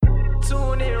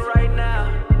Tune in right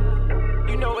now.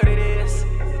 You know what it is.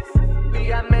 We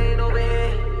got Maine over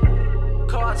here,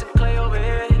 Cards and Clay over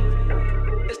here.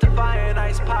 It's the Fire and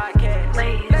Ice Podcast.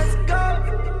 Let's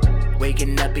go.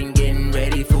 Waking up and getting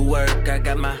ready for work. I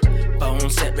got my phone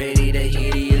set ready to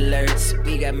hear the alerts.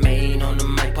 We got Maine on the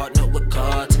mic, partner with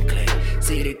Cards and Clay.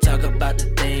 See, they talk about the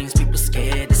things people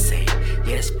scared to say.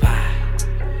 Yeah, it's fire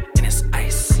and it's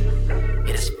ice.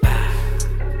 It is fire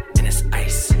and it's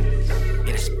ice.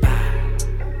 It is fire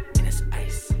and it's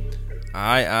ice. All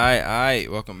right.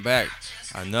 Welcome back.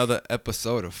 Another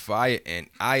episode of Fire and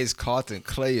Ice. Cards and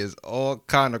Clay is all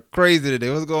kind of crazy today.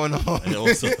 What's going on? Hey,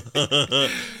 what's up?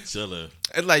 Chilling.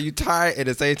 It's like you tired at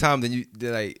the same time.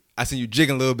 Then I seen you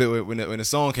jigging a little bit when the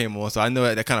song came on, so I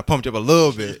know that kind of pumped you up a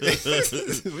little bit.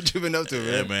 What you been up to,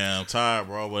 man? Yeah, man, I'm tired,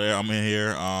 bro. But I'm in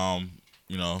here.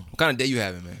 What kind of day you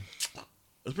having, man?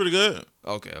 It's pretty good.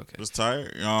 Okay. Just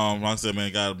tired. Like I said,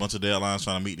 man, got a bunch of deadlines,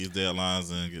 trying to meet these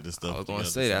deadlines and get this stuff. I was gonna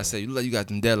together, say that. I so. said you got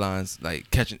them deadlines like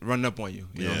running up on you.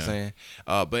 You know what I'm saying?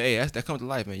 But hey, that comes to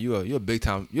life, man. You're a big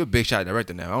time. You're a big shot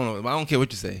director now. I don't care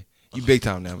what you say. You big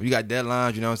time now. You got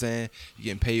deadlines. You know what I'm saying? You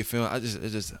getting paid film. It's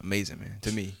just amazing, man.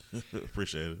 To me.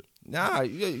 Appreciate it. Nah,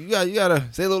 you gotta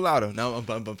say a little louder. No, I'm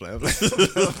playing. I'm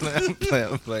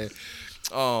playing.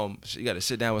 You gotta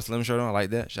sit down with Slim shirt on. I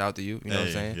like that. Shout out to you. You know what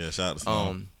I'm saying? Yeah, shout out to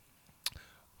Slim.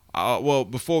 Well,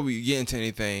 before we get into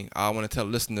anything, I want to tell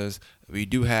listeners we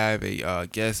do have a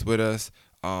guest with us.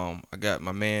 I got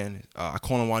my man. I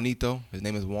call him Juanito. His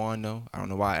name is Juan, though. I don't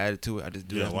know why I added to it. I just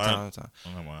do that from time to time.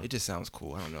 It just sounds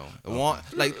cool. I don't know.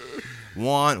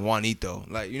 Juanito.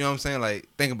 Like, you know what I'm saying? Like,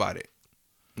 think about it.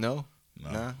 No?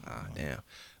 Nah? Damn.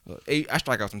 Well, I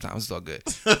strike out sometimes. It's all good.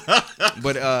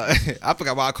 But I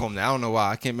forgot why I call him that. I don't know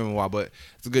why. I can't remember why, but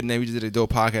it's a good name. We just did a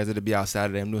dope podcast. It'll be out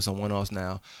Saturday. I'm doing some one-offs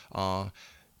now.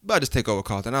 But I just take over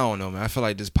Carlton. I don't know, man. I feel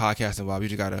like this podcasting vibe, you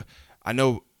just gotta. I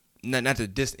know, not to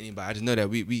diss anybody. I just know that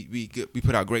we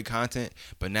put out great content,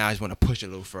 but now I just want to push it a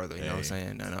little further. You know what I'm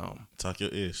saying? And talk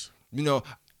your ish. You know,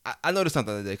 I noticed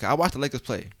something the other day. Cause I watched the Lakers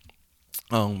play,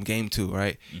 game 2,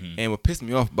 right? Mm-hmm. And what pissed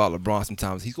me off about LeBron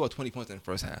sometimes, he scored 20 points in the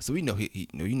first half, so we know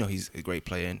he's a great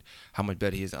player and how much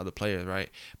better he is than other players,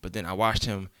 right? But then I watched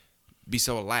him be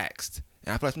so relaxed,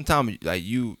 and I feel like sometimes like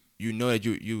you know that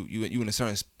you in a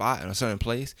certain spot in a certain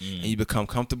place, and you become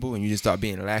comfortable and you just start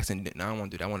being relaxed. And I don't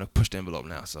want to do that. I want to push the envelope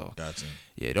now. So gotcha.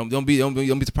 Yeah, don't be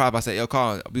surprised if I say, yo,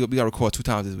 Carl, we gotta record 2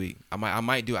 times this week. I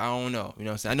might do it. I don't know. You know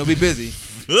what I'm saying? I know we busy.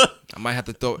 I might have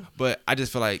to throw it, but I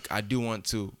just feel like I do want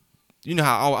to. You know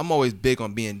how I'm always big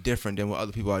on being different than what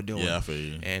other people are doing. Yeah, I feel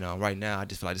you. And right now, I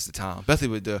just feel like this is the time, especially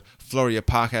with the Florida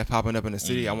podcast popping up in the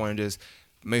city. I want to just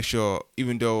make sure,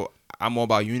 even though I'm all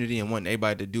about unity and wanting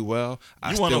everybody to do well,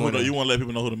 you want to let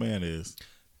people know who the man is.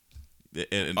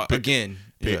 Again,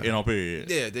 period.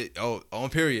 Yeah,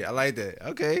 on period. I like that.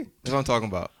 Okay, that's what I'm talking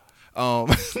about.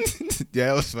 Yeah,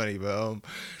 that was funny, but I'm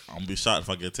gonna be shocked if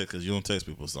I get text because you don't text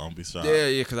people, so I'm gonna be shocked. Yeah,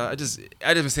 because I just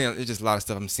been seeing it's just a lot of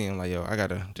stuff I'm seeing like, yo, I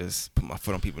gotta just put my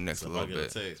foot on people next a little bit. If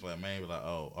I get a text, my man be like,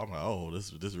 I'm like,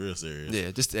 this real serious.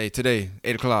 Yeah, just today,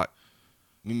 8:00.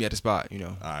 Meet me at the spot, you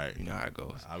know. All right. You know how it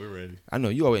goes. I'll be ready. I know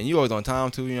you always on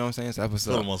time too, you know what I'm saying? So that's what's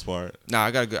up. For the most part. Nah,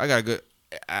 I got a good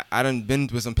I done been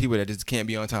with some people that just can't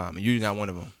be on time, and you're not one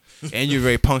of them. And you're a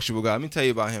very punctual guy. Let me tell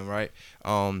you about him, right?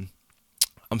 I'm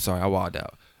sorry, I wilded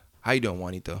out. How you doing,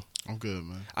 Juanito? I'm good,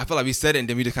 man. I feel like we said it and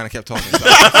then we just kind of kept talking. So.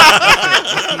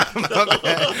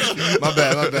 My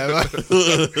bad. That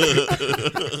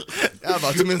was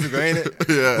about 2 minutes ago, ain't it?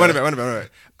 Yeah. Run it back. All right,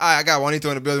 I got Juanito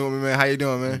in the building with me, man. How you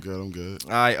doing, man? I'm good.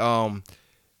 All right,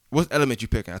 what element you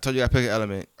picking? I told you I pick an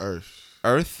element.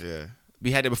 Earth? Yeah.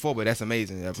 We had it before, but that's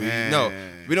amazing. We don't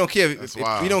care. If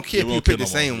we don't care if you pick the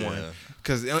same one,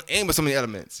 because it ain't but so many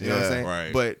elements. You know what I'm saying?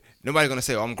 Right. But nobody's gonna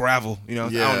say, "Oh, I'm gravel." You know,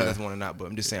 I don't know if that's one or not, but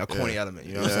I'm just saying a corny element.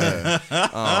 You know what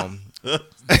I'm saying?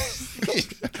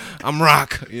 I'm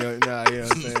rock. You know what I'm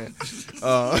saying?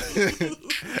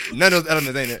 None of those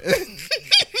elements ain't it.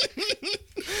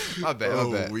 My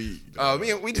bad. We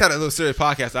just had a little serious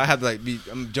podcast. So I had to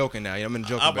I'm joking now. I'm in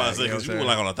joking. I'm about to say because you were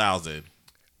like on 1,000.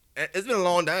 It's been a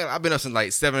long day. I've been up since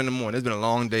like 7 in the morning. It's been a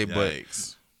long day,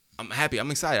 Yikes. but I'm happy. I'm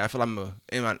excited. I feel I'm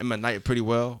in my night pretty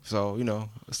well. So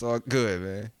it's all good,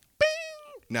 man. Bing!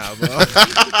 Nah, bro.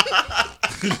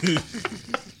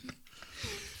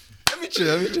 Let me chill.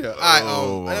 All right. I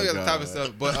know we got the type of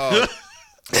stuff, but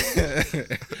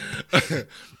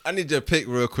I need you to pick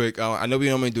real quick. I know we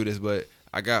don't normally do this, but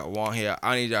I got Juan here.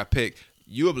 I need you to pick.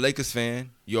 You a Lakers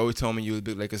fan. You always told me you was a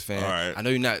big Lakers fan. All right. I know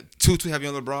you're not too heavy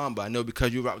on LeBron, but I know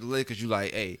because you rock with the Lakers, you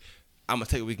like, hey, I'm going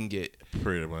to take what we can get.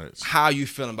 Pretty much. How you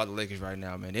feeling about the Lakers right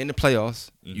now, man? They're in the playoffs.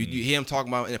 Mm-hmm. You hear them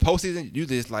talking about in the postseason,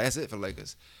 usually it's like, that's it for the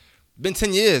Lakers. Been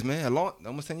 10 years, man.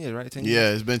 Almost 10 years, right? 10 years. Yeah,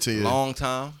 it's been 10 years. Long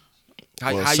time. How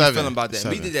you 7, feeling about that?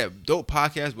 7. We did that dope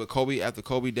podcast with Kobe after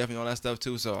Kobe, definitely all that stuff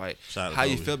too. So like, Shout out to how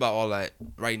you Kobe. feel about all that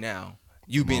right now?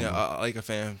 You being a Laker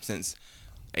fan since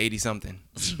 80 something.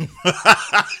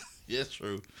 Yeah,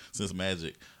 true. Since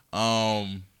Magic.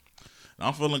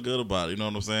 I'm feeling good about it. You know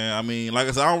what I'm saying? I mean, like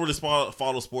I said, I don't really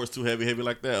follow sports too heavy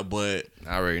like that. But,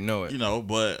 I already know it. you know,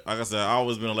 but like I said, I've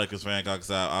always been a Lakers fan. Like I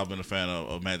said, I've been a fan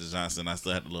of Magic Johnson. I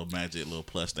still had the little Magic, little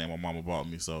plush thing my mama bought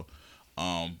me. So,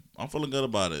 I'm feeling good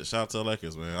about it. Shout out to the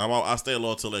Lakers, man. I stay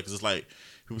loyal to the Lakers. It's like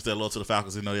people stay loyal to the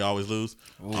Falcons. You know they always lose.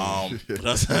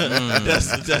 That's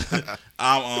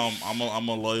I'm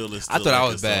a loyalist. I to thought the I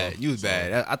Lakers, was bad. You was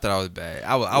bad. I thought I was bad.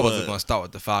 I wasn't gonna start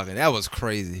with the Falcons. That was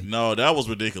crazy. No, that was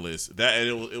ridiculous.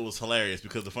 It was hilarious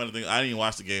because the funny thing, I didn't even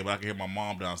watch the game, but I could hear my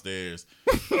mom downstairs,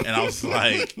 and I was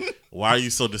like, "Why are you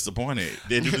so disappointed?"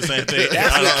 They do the same thing.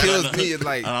 That's I what don't- kills me. Is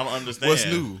like, I don't understand. what's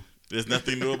new? There's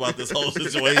nothing new about this whole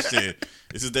situation.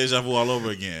 This is deja vu all over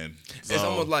again. So, It's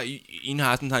almost like you know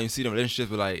how sometimes you see them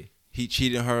relationships with like he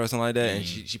cheated on her or something like that, and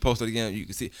she posted again. You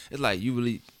can see it's like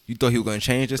you thought he was gonna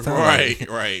change this time, Like,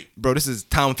 right. bro, this is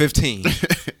time 15.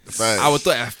 Facts. I would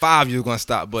thought at 5 you were gonna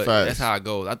stop, but Facts. that's how it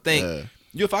goes. I think Yeah.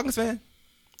 you a Falcons fan?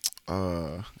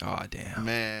 Uh, Oh damn.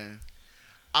 man,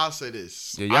 I'll say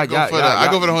this. Yeah, I go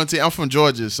for the home team. I'm from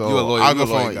Georgia, so You a loyal- I'll you a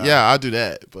go loyal for guy. yeah. I'll do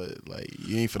that, but like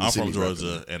you ain't for the I'm city. from bro.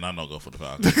 Georgia, and I don't go for the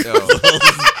Falcons. Yo.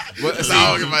 But It's see,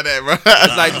 not talking about that, bro.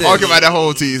 It's like this. Talking about that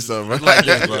whole team stuff, bro. it's like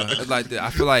this, bro. It's like this. I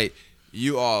feel like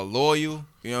you are loyal.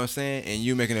 You know what I'm saying? And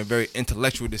you making a very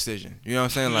intellectual decision. You know what I'm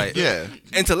saying? Like, Yeah,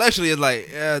 intellectually, it's like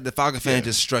the Falcon fan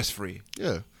just stress free.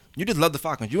 yeah. You just love the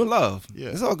Falcons. You in love. Yeah.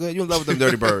 It's all good. You in love with them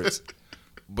dirty birds.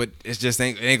 But it's just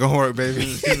it ain't gonna work, baby.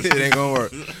 It ain't gonna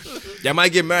work. Y'all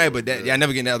might get married, but y'all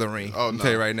never get in the other ring. Oh, I'm no.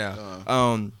 tell you right now.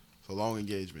 It's a long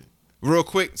engagement. Real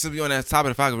quick, since we on that topic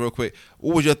of the Falcons, real quick,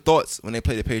 what was your thoughts when they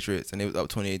played the Patriots and they was up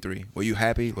 28-3? Were you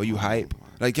happy? Were you hype?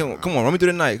 Like, come on, run me through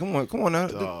the night. Come on now.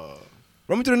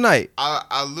 Run me through the night.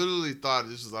 I literally thought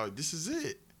this was like, this is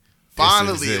it.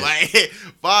 Finally,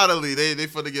 finally, they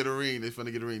finna get a ring. This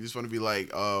finna be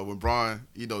like when Braun,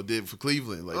 did for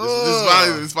Cleveland. Like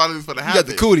this finally finna happen. You got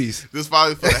the cooties. This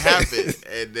finally finna happen.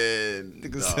 And then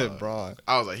Nigga said Braun.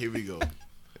 I was like, here we go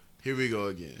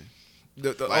again.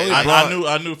 The Like, only I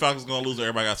Braun- knew Falcons was gonna lose.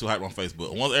 Everybody got too hyped on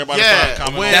Facebook. Once everybody Yeah, started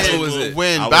commenting, when, on That's what Facebook, was it.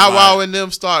 when I was Bow Wow like, and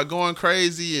them start going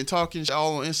crazy and talking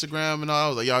all on Instagram and all, I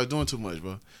was like, y'all doing too much,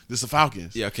 bro. This is the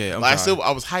Falcons. Yeah, okay. I'm Like, sorry.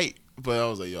 I was hyped, but I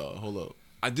was like, y'all, hold up.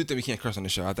 I do think we can't curse on the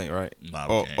show. I think, right? Nah,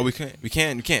 Oh, we we can't. can't. We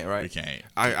can. You can't, right? We can't.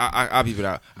 I'll beep it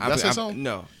out. Did I say so?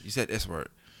 No, you said S word.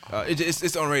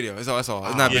 It's on radio. It's all. It's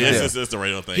not a big Yeah, deal. it's the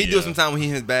radio thing. He do yeah. it sometimes when he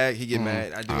in his bag. He get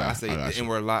mad. I do. I say I got the you. N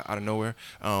word a lot out of nowhere.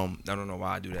 I don't know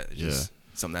why I do that. It's just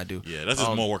something I do. Yeah, that's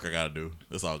just more work I gotta do.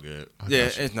 It's all good. Yeah,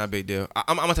 it's not a big deal.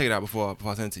 I'm gonna take it out before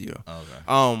I send it to you. Though.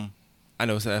 Okay. I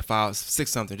know it's at 5,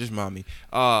 6 something. Just remind me.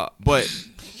 But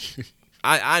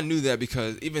I knew that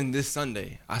because even this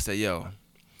Sunday, I said, yo,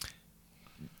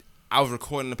 I was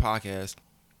recording the podcast.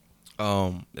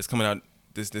 That's coming out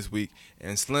this week,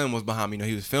 and Slim was behind me.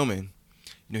 He was filming.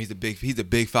 He's a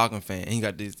big Falcon fan. And he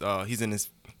got this. He's in this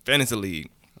fantasy league.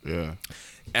 Yeah.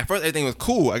 At first, everything was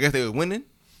cool. I guess they were winning,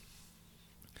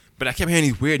 but I kept hearing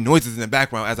these weird noises in the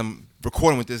background as I'm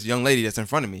recording with this young lady that's in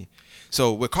front of me.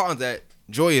 So where Carlton's at,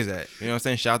 Joy is at. You know what I'm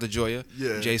saying? Shout out to Joya,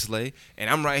 Jay Slay. And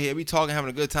I'm right here. We talking, having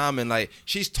a good time. And, like,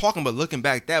 she's talking but looking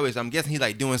back that way. So I'm guessing he's,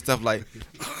 like, doing stuff like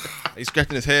he's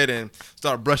scratching his head and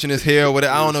start brushing his hair or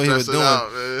whatever. I don't know what he was doing.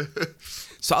 Out, man.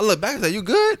 So I look back and say, you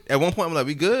good? At one point, I'm like,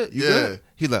 we good? You Yeah. good?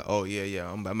 He's like, oh,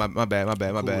 yeah. My bad.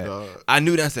 Cool, dog. I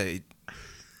knew that. I said,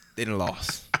 they done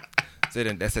lost. They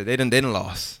done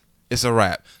lost. It's a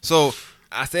wrap. So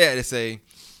I said to say,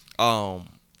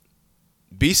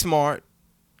 be smart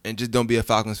and just don't be a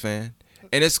Falcons fan.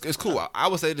 And it's cool. I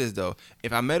would say this, though.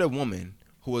 If I met a woman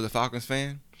who was a Falcons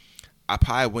fan, I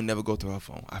probably would never go through her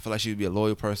phone. I feel like she would be a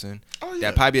loyal person. Oh, yeah.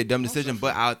 That'd probably be a dumb decision,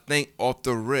 but I think off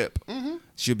the rip,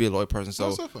 she'd be a loyal person. So,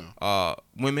 Most definitely.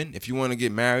 women, if you want to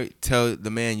get married, tell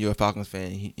the man you're a Falcons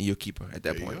fan and you'll keep her at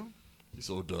that There you point. go. You're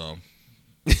so dumb.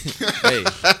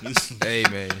 Hey,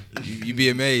 man. You be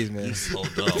amazed, man. You're so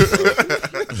dumb,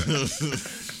 bro.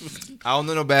 I don't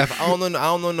know no bad. I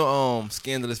don't know no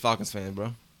scandalous Falcons fan,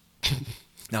 bro.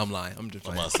 No, I'm lying. I'm just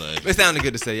I'm playing. about to say. It sounded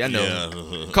good to say. I know.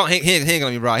 Yeah. He ain't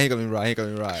gonna be right. He ain't gonna be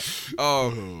right.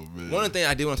 man. One of the things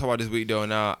I did want to talk about this week, though,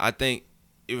 now I think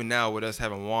even now with us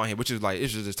having Juan here, which is like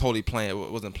it's just totally planned.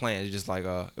 It wasn't planned. It's just like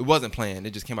it wasn't planned.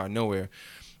 It just came out of nowhere.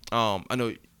 I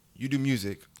know you do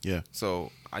music. Yeah.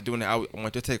 So I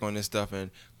want your take on this stuff.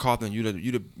 And Carlton, you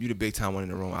the big time one in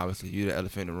the room. Obviously, you the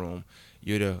elephant in the room.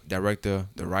 You're the director,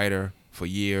 the writer, for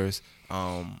years.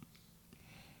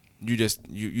 You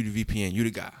the VPN, you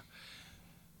the guy.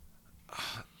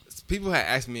 People had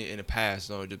asked me in the past,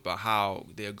 just about how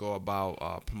they go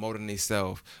about promoting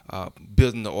themselves,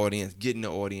 building the audience, getting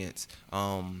the audience,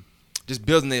 just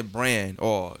building their brand,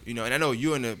 or and I know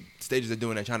you're in the stages of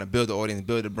doing that, trying to build the audience,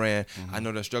 build the brand. I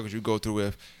know the struggles you go through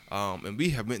with, and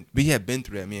we have been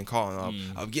through that, me and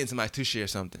Colin, of getting somebody to share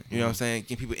something. You know what I'm saying?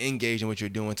 Getting people engaged in what you're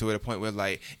doing to the point where,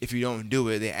 like, if you don't do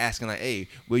it, they're asking like, "Hey,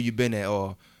 where you been at?"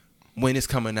 or when it's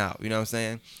coming out. You know what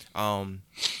I'm saying?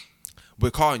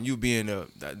 With Colin, you being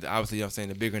obviously, I'm saying,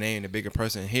 the bigger name, the bigger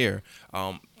person here,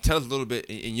 tell us a little bit,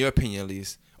 in your opinion at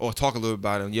least, or talk a little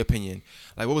about it in your opinion,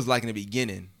 like what was it like in the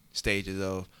beginning stages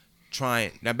of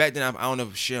trying. Now back then, I don't know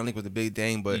if sharing link was a big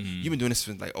thing, but you've been doing this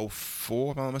since like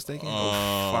 04, if I'm not mistaken.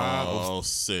 05,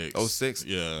 06. 06.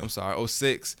 Yeah. I'm sorry,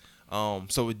 06.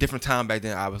 So a different time back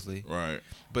then, obviously. Right.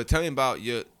 But tell me about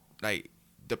your, like,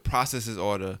 the processes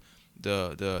or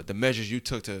the measures you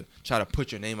took to try to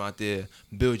put your name out there,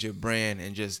 build your brand,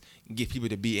 and just get people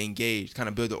to be engaged, kind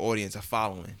of build the audience, a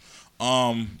following.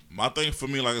 I think for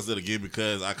me, like I said again,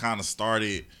 because I kind of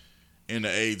started in the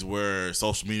age where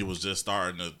social media was just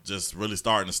starting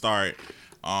to start.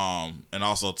 And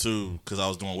also too, because I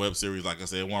was doing web series, like I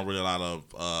said, there weren't really a lot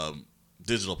of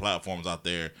digital platforms out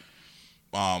there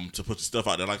to put your stuff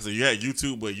out there. Like I said, you had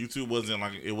YouTube, but YouTube wasn't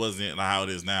like how it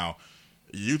is now.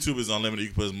 YouTube is unlimited.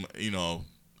 You can put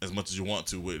as much as you want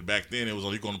to. Back then, it was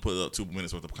only going to put up 2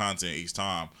 minutes worth of content each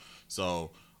time.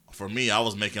 So for me, I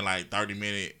was making like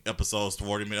 30-minute episodes,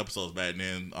 40-minute episodes back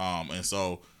then. And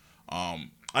so I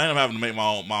ended up having to make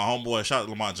my homeboy, shout out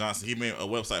to Lamont Johnson, he made a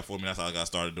website for me. That's how I got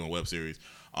started doing web series.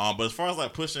 But as far as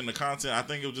like pushing the content, I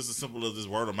think it was just as simple as this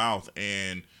word of mouth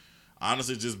and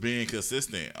honestly just being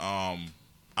consistent.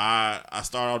 I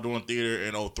started out doing theater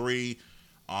in 03.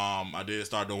 I did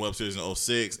start doing web series in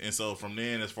 06. And so from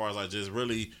then, as far as like just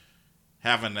really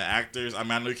having the actors, I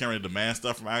mean, I know you can't really demand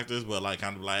stuff from actors, but like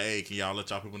kind of like, hey, can y'all let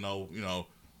y'all people know,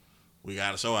 we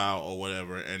got a show out or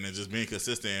whatever. And then just being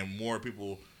consistent, and more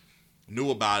people knew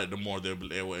about it, the more they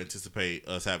would anticipate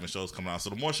us having shows coming out. So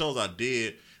the more shows I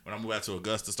did, when I moved back to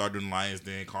Augusta, started doing Lions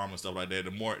Den, Carmen, stuff like that,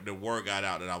 the more the word got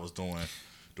out that I was doing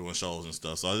shows and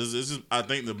stuff. So it's just, I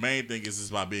think the main thing is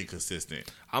just about being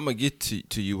consistent. I'm gonna get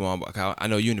to you on. I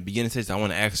know you in the beginning stage. I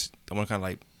want to kind of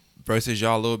like versus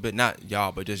y'all a little bit, not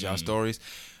y'all, but just y'all stories.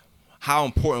 How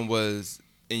important was,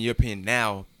 in your opinion,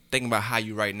 now thinking about how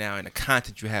you write now and the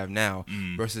content you have now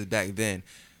versus back then?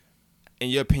 In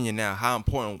your opinion now, how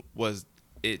important was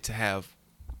it to have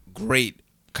great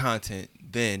content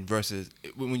then versus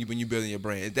when you building your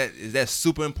brand? Is that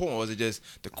super important, or is it just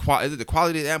is it the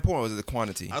quality that important, or is it the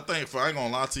quantity? I think I ain't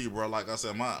gonna lie to you, bro. Like I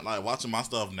said, watching my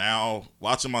stuff now,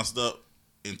 watching my stuff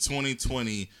in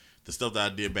 2020, the stuff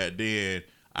that I did back then,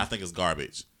 I think it's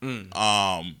garbage.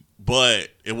 But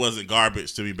it wasn't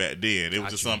garbage to me back then. It was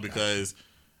just something because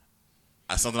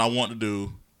it's something I wanted to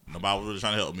do. Nobody was really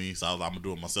trying to help me, so I was like, I'm gonna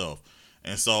do it myself.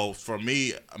 And so for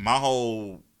me, my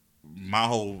whole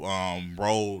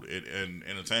road in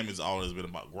entertainment has always been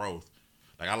about growth.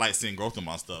 Like, I like seeing growth in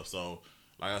my stuff. So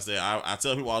like I said, I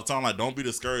tell people all the time, like, don't be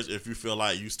discouraged if you feel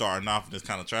like you starting off and it's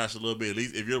kind of trash a little bit. At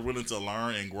least if you're willing to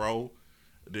learn and grow,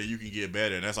 then you can get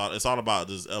better. And that's all. It's all about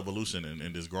this evolution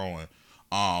and this growing.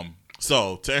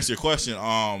 So to answer your question,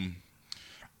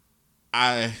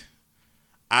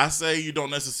 I say you don't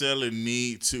necessarily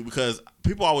need to, because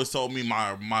people always told me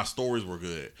my stories were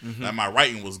good, like my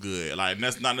writing was good. Like,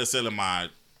 that's not necessarily my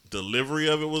delivery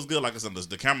of it was good. Like I said,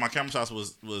 my camera shots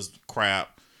was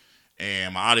crap,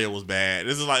 and my audio was bad.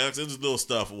 This is like, it's just little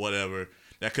stuff or whatever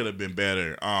that could have been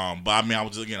better. But I mean, I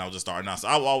was just starting out. So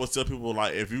I will always tell people,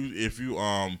 like, if you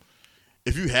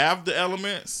have the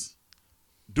elements,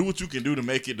 do what you can do to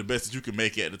make it the best that you can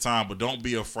make it at the time, but don't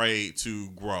be afraid to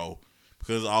grow.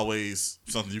 Because it's always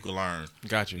something you can learn.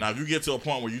 Got you. Now, if you get to a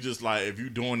point where you just like, if you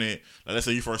doing it, like, let's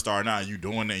say you first starting out and you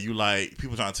doing it, and you like,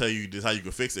 people trying to tell you this how you can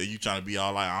fix it, you trying to be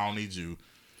all like, I don't need you,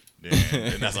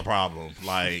 then that's a problem.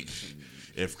 Like,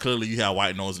 if clearly you have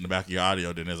white noise in the back of your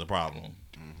audio, then there's a problem.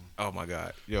 Oh my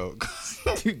God, yo,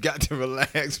 you got to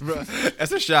relax, bro.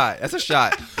 That's a shot.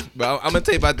 But I'm gonna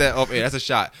tell you about that off air. That's a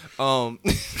shot. One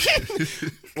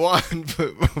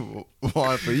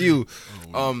for you.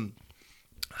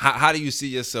 How do you see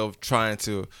yourself trying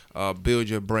to build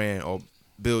your brand or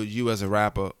build you as a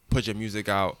rapper, put your music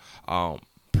out,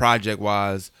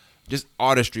 project-wise, just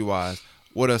artistry-wise?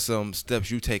 What are some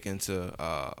steps you taking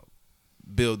to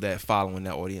build that following,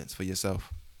 that audience for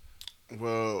yourself?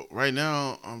 Well, right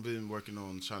now, I've been working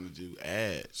on trying to do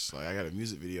ads. Like, I got a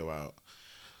music video out.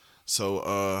 So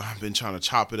I've been trying to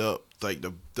chop it up like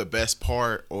the best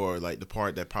part, or like the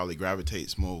part that probably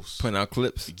gravitates most. Putting out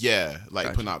clips. Yeah, like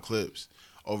Gotcha. putting out clips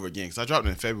over again. Because I dropped it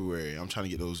in February. I'm trying to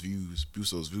get those views,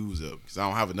 boost those views up. Because I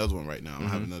don't have another one right now. I don't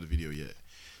have another video yet.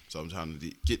 So I'm trying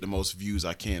to get the most views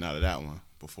I can out of that one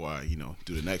before I,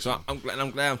 do the next So one.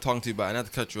 I'm glad I'm talking to you about it. Not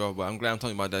to cut you off, but I'm glad I'm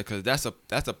talking about that because that's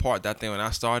a part, that thing when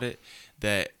I started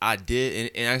that I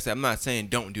did. And like I said, I'm not saying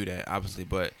don't do that, obviously,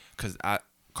 but because I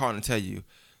can't tell you,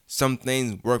 some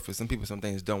things work for some people, some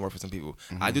things don't work for some people.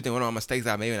 I do think one of my mistakes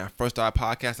I made when I first started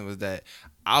podcasting was that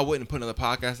I wouldn't put another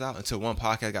podcast out until one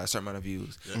podcast got a certain amount of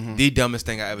views. The dumbest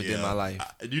thing I ever did in my life.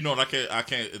 I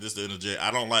can't just to interject.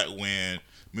 I don't like when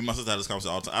me and my sister had this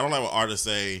conversation all the time. I don't like when artists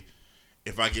say,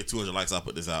 if I get 200 likes, I'll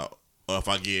put this out. Or if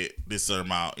I get this certain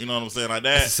amount. You know what I'm saying? Like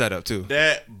that. That's a setup too.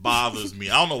 That bothers me.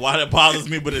 I don't know why that bothers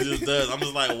me, but it just does. I'm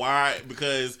just like, why?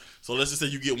 Because, so let's just say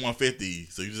you get 150.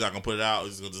 So you're just not going to put it out. You're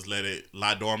just going to just let it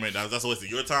lie dormant. That's a waste of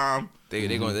your time. They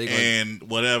going and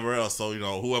whatever else. So,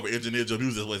 whoever engineered your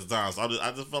music is a waste of time. So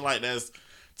I just feel like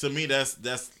to me,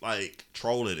 that's like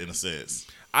trolling in a sense.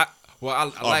 I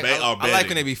like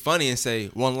when they be funny and say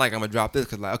one like I'm gonna drop this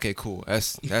because like okay cool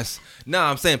that's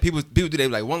I'm saying people do they be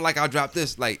like one like I'll drop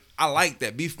this, like I like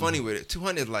that, be funny with it.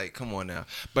 200 is like come on now,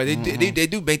 but they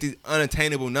do make these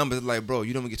unattainable numbers like bro,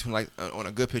 you don't even get 200 likes on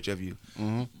a good picture of you.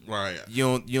 Right.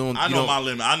 You don't. I know my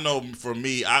limit. I know for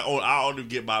me, I only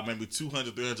get by maybe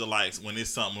 200, 300 likes when it's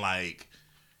something like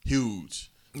huge.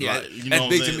 Yeah, like, that's what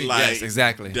big I'm to saying? me. Like, Yes,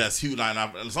 exactly. That's huge. Like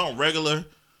if something regular.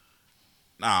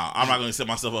 Nah, I'm not gonna set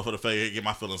myself up for the failure and get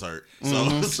my feelings hurt. So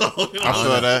I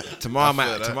feel that. Tomorrow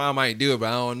I might do it, but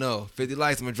I don't know. 50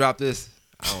 likes, I'm gonna drop this.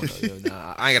 I don't know.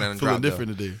 Nah, I ain't got nothing to drop. Feeling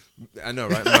different today. I know,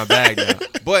 right? My bag now.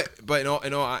 But I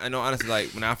know honestly, like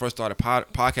when I first started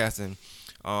podcasting,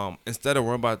 instead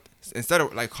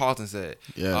of like Carlton said,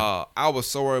 I was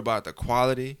so worried about the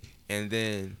quality, and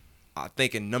then I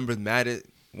thinking numbers mattered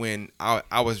when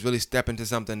I was really stepping into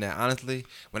something that honestly,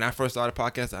 when I first started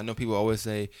podcasting, I know people always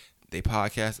say they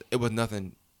podcast. It was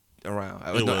nothing around.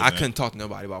 I couldn't talk to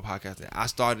nobody about podcasting. I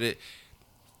started it.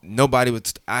 Nobody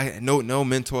was. I had no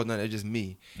mentor, nothing. It was just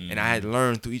me, and I had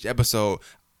learned through each episode.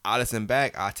 I listen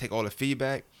back. I take all the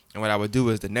feedback, and what I would do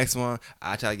is the next one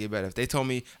I try to get better. If they told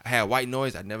me I had white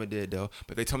noise, I never did though.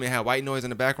 But if they told me I had white noise in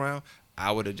the background,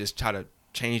 I would have just tried to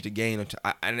change the gain.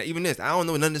 And even this, I don't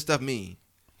know what none of this stuff mean.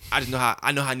 I just know how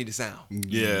I need to sound.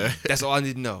 Yeah. That's all I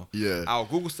need to know. Yeah. I'll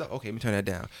Google stuff. Okay, let me turn that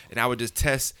down, and I would just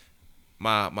test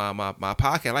my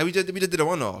podcast. Like we just did a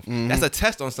one-off. That's a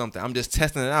test on something. I'm just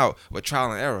testing it out with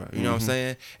trial and error. You know what I'm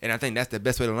saying? And I think that's the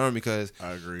best way to learn because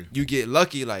I agree. You get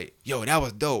lucky. Like, yo, that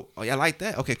was dope. Oh, y'all like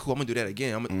that? Okay, cool. I'm gonna do that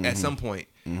again. At some point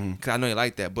because I know you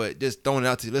like that. But just throwing it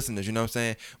out to the listeners. You know what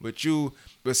I'm saying?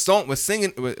 With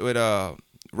singing, with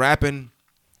rapping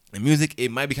and music,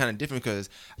 it might be kind of different because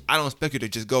I don't expect you to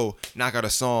just go knock out a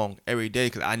song every day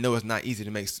because I know it's not easy to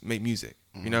make music.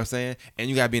 You know what I'm saying? And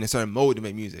you gotta be in a certain mode to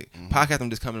make music. Podcast, I'm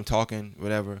just coming and talking,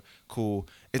 whatever, cool.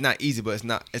 It's not easy, but it's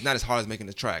not as hard as making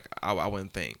the track. I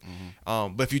wouldn't think.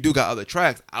 But if you do got other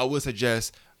tracks, I would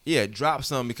suggest drop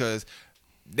some because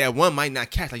that one might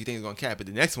not catch like you think it's gonna catch, but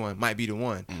the next one might be the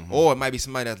one, or it might be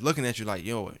somebody that's looking at you like,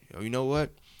 yo, you know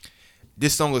what?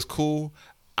 This song was cool.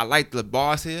 I like the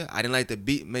bars here. I didn't like the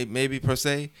beat, maybe per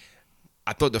se.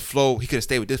 I thought the flow, he could have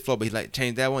stayed with this flow, but he like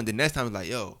changed that one. The next time, it's like,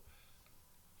 yo,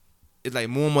 it's like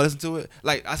more and more listen to it.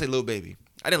 Like I say, Lil Baby.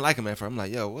 I didn't like him at first. I'm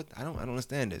like, yo, what? I don't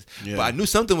understand this. Yeah. But I knew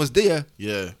something was there.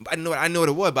 Yeah. But I know what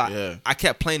it was. But I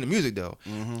kept playing the music though,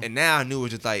 and now I knew it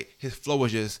was just like his flow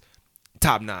was just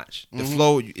top notch. The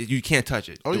flow, you can't touch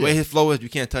it. The way his flow is, you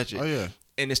can't touch it. Oh yeah.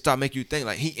 And it start making you think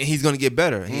like he's gonna get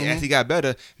better. And as he got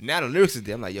better, now the lyrics is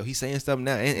there. I'm like, yo, he's saying stuff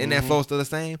now, and that flow still the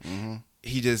same.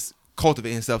 He just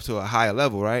cultivated himself to a higher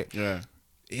level, right? Yeah.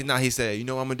 Now he said, you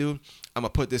know what I'm gonna do? I'm gonna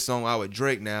put this song out with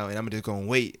Drake now, and I'm just gonna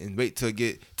wait till it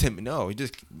get 10. No, you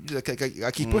just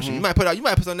gotta keep pushing. You might put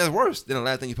something that's worse than the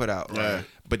last thing you put out. Right.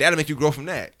 But that'll make you grow from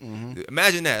that.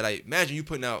 Imagine that. Like imagine you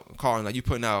putting out you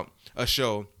putting out a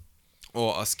show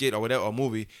or a skit or whatever, or a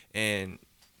movie, and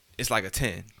it's like a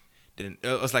 10. Then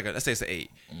it's like let's say it's an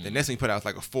 8. The next one you put out is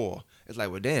like a 4. It's like,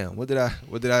 well, damn, what did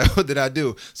I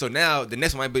do? So now the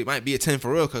next one might be a 10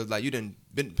 for real because like you didn't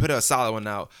put a solid one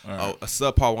out, a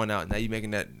subpar one out. Now you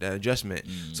making that adjustment.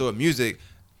 So with music,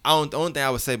 the only thing I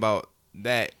would say about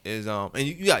that is and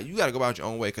you got to go about your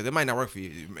own way because it might not work for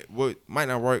you. What might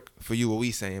not work for you, what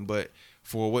we saying, but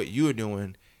for what you're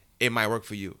doing, it might work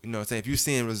for you. You know what I'm saying? If you're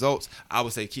seeing results, I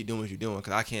would say keep doing what you're doing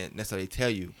because I can't necessarily tell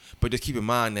you, but just keep in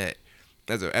mind that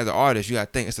as an artist, you got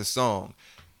to think it's a song.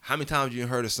 How many times you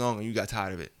heard a song and you got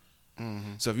tired of it?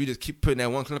 Mm-hmm. So if you just keep putting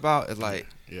that one clip out, it's like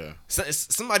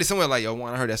it's somebody somewhere like, yo,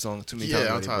 I heard that song too many times.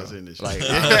 Yeah, I'm tired of saying this shit.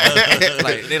 Like,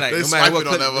 like they like, no matter what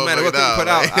clip you put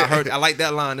out, I like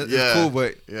that line. It's cool,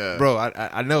 but bro,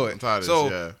 I know it.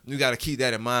 So you got to keep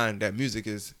that in mind. That music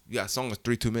is, you got songs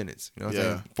 2 minutes. You know what I'm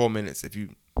saying? 4 minutes if you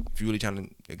really trying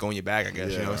to go in your bag, I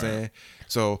guess. You know what I'm saying?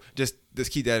 So just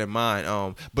keep that in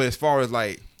mind. But as far as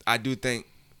like, I do think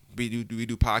we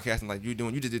do podcasting like you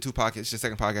just did 2 podcasts. It's your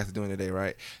second podcast you're doing today,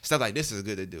 right? Stuff like this is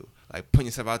good to do. Like putting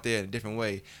yourself out there in a different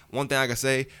way. One thing I can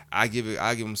say, I give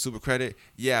him super credit.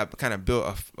 Yeah, I kind of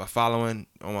built a following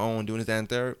on my own doing this, that, and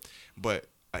third. But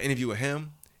an interview with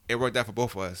him, it worked out for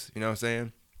both of us. You know what I'm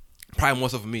saying? Probably more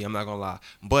so for me, I'm not gonna lie.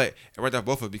 But it worked out for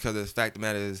both of us because the fact of the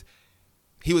matter is,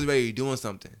 he was already doing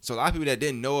something. So a lot of people that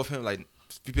didn't know of him, like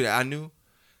people that I knew,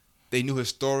 they knew his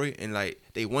story and like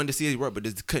they wanted to see his work, but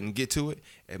just couldn't get to it.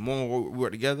 And more we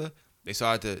worked together, they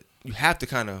started to. You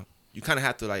kind of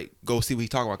have to like go see what he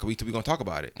talking about because we gonna talk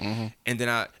about it. Mm-hmm. And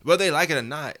then whether they like it or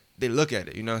not, they look at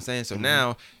it. You know what I'm saying? So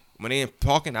now when they ain't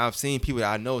talking, I've seen people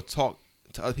that I know talk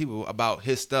to other people about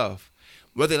his stuff,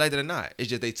 whether they like it or not. It's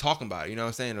just they talking about it. You know what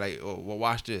I'm saying? Like, oh, well,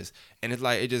 watch this, and it's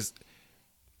like it just.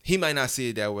 He might not see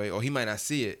it that way, or he might not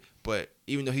see it, but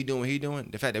even though he doing what he doing,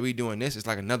 the fact that we doing this is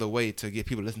like another way to get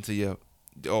people to listen to your,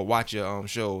 or watch your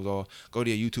shows, or go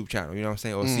to your YouTube channel, you know what I'm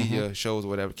saying, or see your shows, or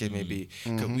whatever the case may be.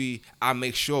 Because I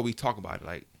make sure we talk about it.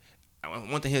 Like,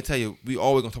 one thing he'll tell you, we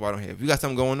always gonna talk about it on here. If you got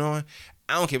something going on,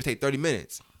 I don't care if it take 30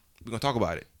 minutes, we gonna talk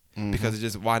about it. Because it's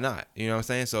just, why not? You know what I'm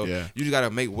saying? So you just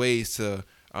gotta make ways to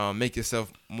make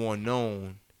yourself more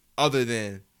known other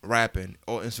than rapping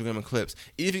or Instagram and clips.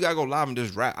 Even if you gotta go live and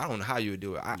just rap, I don't know how you would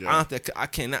do it. I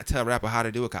cannot tell a rapper how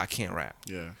to do it because I can't rap.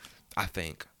 Yeah, I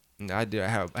think. I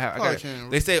got.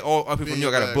 They say all people from New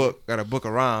York got a book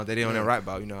around that they don't rap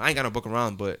about. You know, I ain't got no book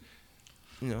around, but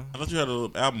you know. I thought you had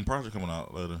an album project coming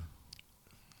out later.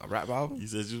 A rap album? You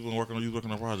said you was working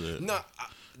on a project. No,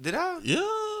 did I?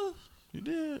 Yeah. You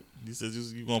did. You said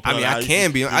you gonna. I mean, I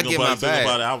can be. I get my bag.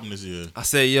 About the album this year. I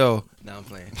said, yo. Nah, I'm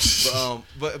playing.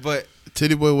 but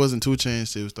Titty Boy wasn't 2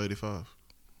 Chainz. It was 35.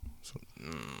 So.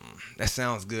 That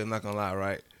sounds good. I'm not gonna lie,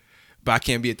 right? But I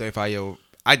can't be a 35-year-old.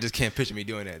 I just can't picture me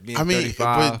doing that. Being 35.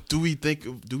 But do we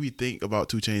think about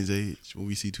 2 Chainz' age when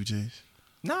we see 2 Chainz?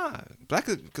 Nah,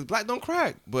 because black don't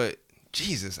crack. But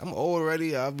Jesus, I'm old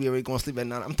already. I'll be already going to sleep at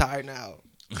 9. I'm tired now.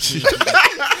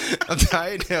 I'm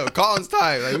tired now. Colin's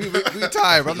tired. Like we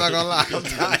tired, but I'm not gonna lie. I'm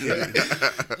tired.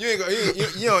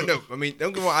 You don't know. I mean,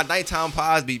 don't get me wrong. Our nighttime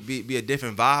pods be a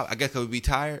different vibe. I guess because we be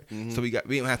tired, so we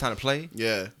don't have time to play.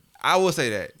 Yeah, I will say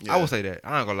that. Yeah. I will say that.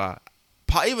 I'm not gonna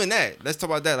lie. Even that. Let's talk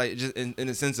about that. Like just in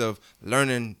the sense of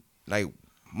learning, like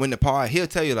when the pod, he'll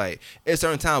tell you like at a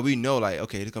certain time we know like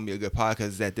okay, it's gonna be a good pod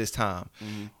because it's at this time.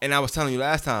 And I was telling you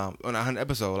last time on our 100th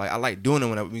episode, like I like doing it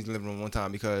when I was living room one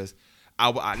time because.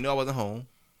 I knew I wasn't home,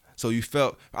 so you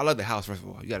felt. I love the house. First of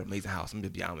all, you got an amazing house. I'm gonna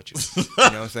be honest with you.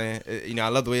 You know what I'm saying? I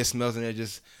love the way it smells in there.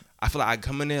 Just I feel like I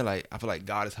come in there like I feel like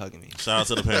God is hugging me. Shout out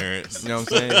to the parents. You know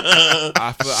what I'm saying?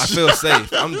 I feel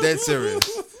safe. I'm dead serious.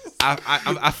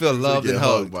 I feel loved and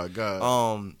hugged by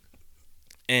God.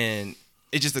 And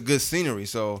it's just a good scenery.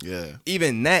 So yeah,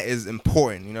 even that is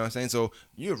important. You know what I'm saying? So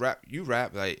you rap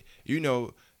like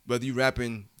whether you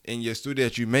rapping in your studio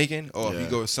that you're making or if you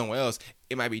go somewhere else.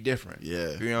 It might be different.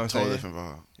 Yeah. You know what I'm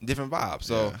saying? Different vibe.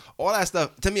 So all that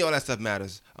stuff, to me, all that stuff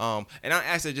matters. And I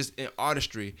ask it just in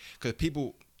artistry, because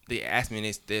people, they ask me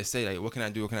and they say, like, what can I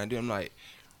do? What can I do? I'm like,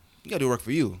 you got to do work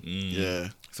for you. Yeah.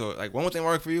 So, like, one thing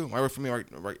work for you, might work for me.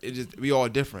 It just, we all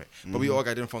different. But we all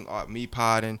got different from me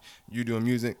podding, you doing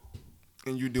music,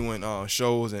 and you doing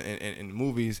shows and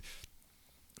movies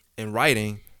and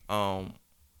writing.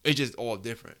 It's just all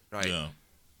different, right? Yeah.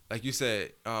 Like you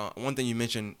said, one thing you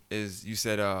mentioned is you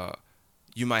said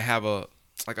you might have a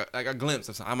glimpse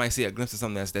of something. I might see a glimpse of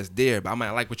something that's there, but I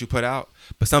might like what you put out,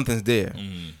 but something's there.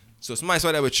 So somebody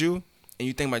saw that with you, and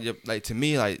you think about like to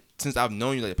me, like since I've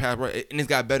known you, like the past work, and it's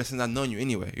got better since I've known you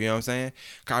anyway. You know what I'm saying?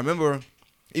 Cause I remember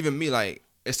even me, like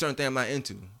it's certain thing I'm not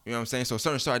into. You know what I'm saying? So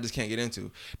certain stuff I just can't get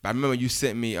into. But I remember you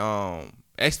sent me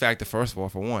X Factor first of all,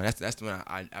 for one. That's the one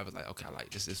I was like, okay, I like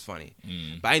this is funny.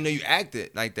 But I didn't know you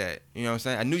acted like that. You know what I'm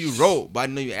saying? I knew you wrote, but I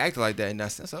didn't know you acted like that. And I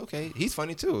said, okay, he's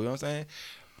funny too. You know what I'm saying?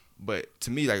 But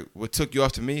to me, like what took you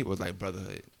off to me was like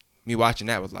Brotherhood. Me watching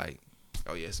that was like,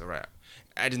 oh yeah, it's a rap.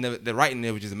 I just never, the writing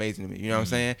there was just amazing to me. You know what I'm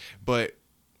saying? But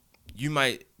you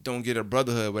might don't get a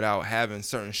Brotherhood without having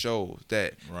certain shows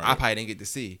that I probably didn't get to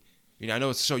see. You know, I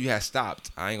know it's a show you had stopped.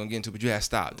 I ain't gonna get into it, but you had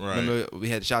stopped. Right. Remember we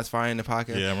had shots fired in the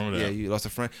podcast? Yeah, I remember that. Yeah, you lost a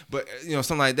friend. But,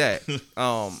 something like that.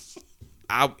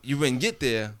 You wouldn't get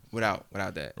there without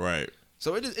that. Right.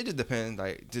 So it just depends.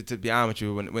 Like to be honest with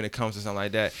you, when it comes to something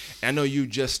like that. And I know you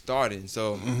just started,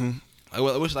 so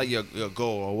what's like your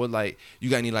goal, or what like you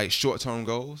got any like short term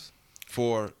goals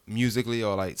for musically,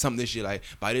 or like something this year? Like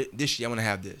by this year, I'm gonna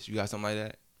have this. You got something like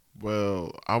that?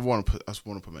 Well, I just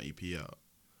want to put my EP out,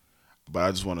 but I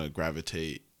just want to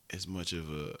gravitate as much of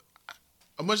an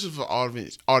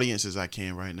audience as I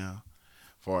can right now,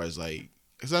 as far as like.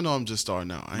 Cause I know I'm just starting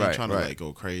out. I ain't trying to like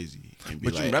go crazy and be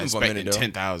but like expecting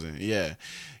 10,000.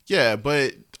 Yeah.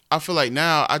 But I feel like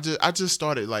now I just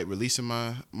started like releasing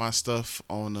my stuff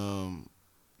on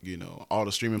all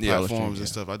the streaming platforms and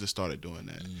stuff. I just started doing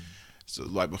that. So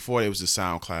like before, it was just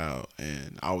SoundCloud,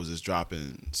 and I was just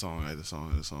dropping song after song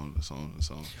after song after song after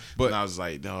song. But and I was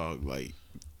like, dog, like.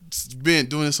 Doing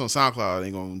this on SoundCloud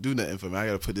ain't gonna do nothing for me. I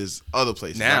gotta put this other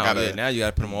place. Now you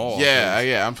gotta put them all.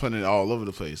 Yeah, I'm putting it all over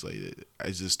the place. Like I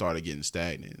just started getting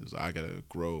stagnant. So I gotta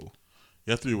grow.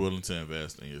 You have to be willing to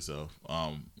invest in yourself.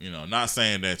 Not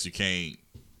saying that you can't.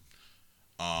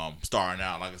 Starting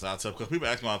out, like I said, because people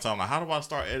ask me all the time, like, how do I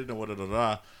start editing? And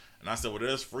I said, well,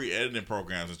 there's free editing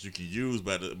programs that you can use,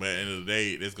 but at the end of the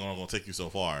day, it's gonna take you so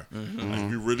far. Like,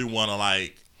 if you really want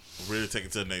to really take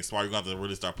it to the next part, you're going to have to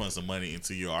really start putting some money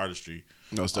into your artistry.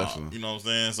 No, definitely. You know what I'm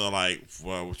saying? So, like,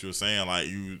 for what you were saying, like,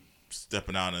 you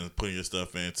stepping out and putting your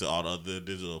stuff into all the other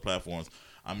digital platforms.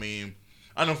 I mean,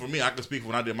 I know for me, I can speak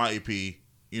when I did my EP,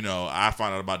 I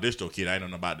found out about DistroKid. I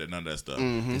didn't know about none of that stuff.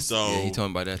 So, yeah, he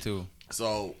told me about that, too.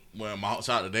 So, when shout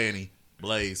out to Danny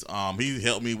Blaze, he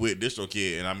helped me with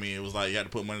DistroKid. And, I mean, it was like you had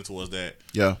to put money towards that.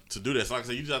 Yeah. To do that. So, like I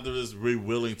said, you just have to just be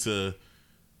willing to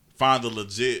find the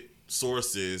legit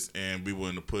sources and be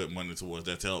willing to put money towards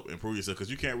that to help improve yourself, because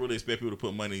you can't really expect people to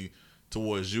put money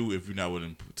towards you if you're not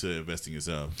willing to invest in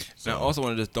yourself. So now, I also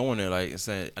want to just throw in there, like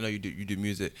saying, I know you do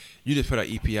music. You just put an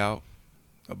EP out,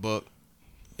 a book.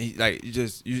 Like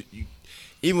you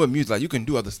even with music, like you can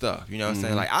do other stuff. You know what I'm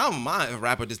saying? Like I don't mind if a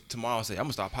rapper just tomorrow say I'm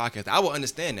gonna start podcasting. I will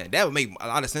understand that. That would make a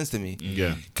lot of sense to me.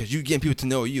 Yeah, because you getting people to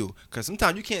know you. Because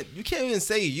sometimes you can't even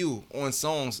say you on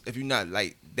songs if you're not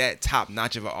like that top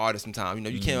notch of an artist. Sometimes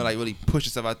you can't like really push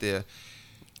yourself out there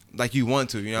like you want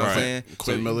to. You know what I'm saying?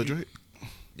 Quentin Miller Drake.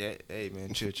 Yeah, hey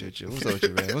man, chill. What's up with you,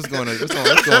 man? What's going on?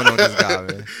 What's going on with this guy,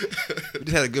 man? We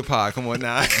just had a good pod. Come on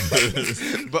now.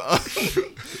 But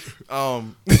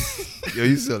yo,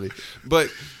 you silly. But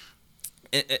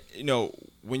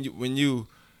when you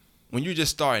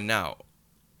just starting out,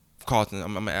 Carlton,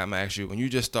 I'm gonna ask you, when you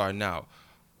just starting out,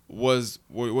 were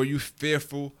you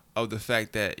fearful of the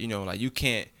fact that like you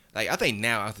can't, like I think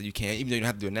now after you can, even though you don't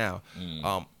have to do it now,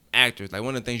 actors, like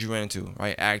one of the things you ran into,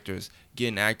 right?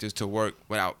 Getting actors to work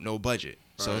without no budget.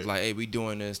 Right. So it's like, hey, we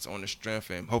doing this on the strength,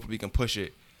 and hopefully we can push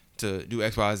it to do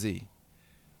X, Y, Z.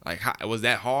 Like, was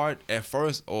that hard at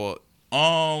first, or?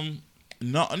 No,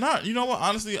 not. You know what?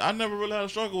 Honestly, I never really had a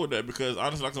struggle with that, because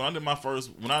honestly, like when I did my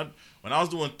first, when I was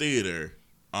doing theater,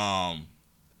 like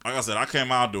I said, I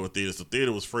came out doing theater, so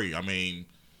theater was free. I mean,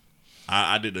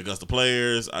 I did the Augusta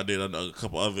Players, I did a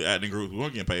couple other acting groups. We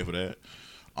weren't getting paid for that.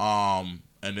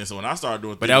 And then so when I started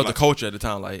doing, but that was the culture at the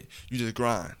time. Like you just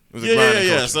grind. It was a grinding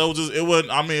culture. So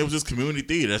it was just community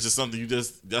theater. That's just something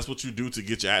that's what you do to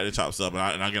get your acting chops up.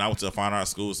 And again, I went to a fine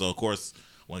arts school, so of course I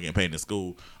wasn't getting paid in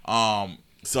school.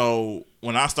 So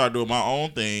when I started doing my own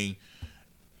thing,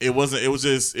 it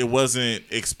wasn't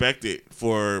expected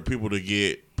for people to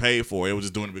get paid for it. It was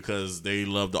just doing it because they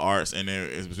love the arts, and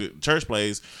church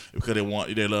plays because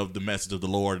they love the message of the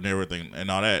Lord and everything and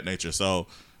all that nature. So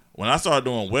when I started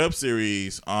doing web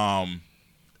series,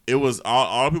 it was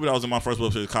all the people that was in my first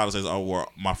web series, college days, were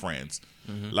my friends,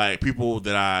 like people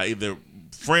that I either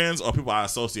friends or people I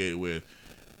associated with,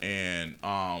 and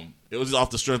it was just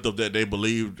off the strength of that they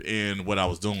believed in what I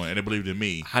was doing and they believed in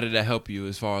me. How did that help you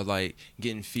as far as like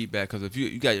getting feedback? Because if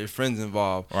you got your friends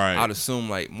involved, right, I'd assume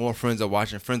like more friends are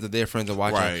watching, friends of their friends are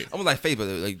watching. Right. Almost like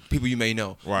Facebook, like people you may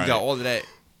know. Right. You got all of that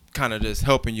kind of just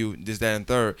helping you, this, that, and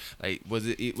third. Like was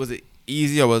it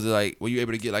easy, or was it like were you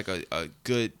able to get like a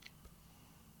good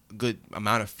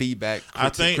amount of feedback? I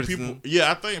think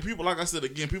people, like I said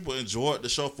again, people enjoyed the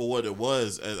show for what it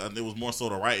was. It was more so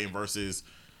the writing versus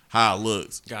how it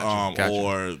looks, gotcha.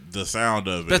 Or the sound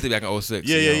of it. Especially back in 06.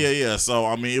 Yeah. So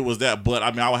I mean, it was that, but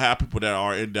I mean, I would have people that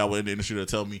were in the industry that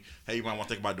tell me, "Hey, you might want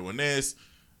to think about doing this,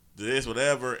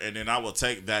 whatever," and then I will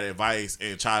take that advice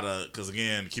and try to, because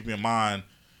again, keep in mind,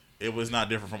 it was not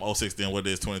different from 06 than what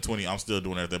it is 2020. I'm still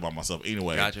doing everything by myself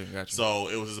anyway. Gotcha. So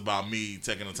it was just about me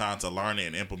taking the time to learn it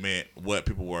and implement what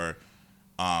people were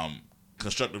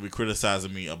constructively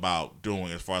criticizing me about doing,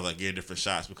 as far as like getting different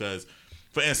shots. Because,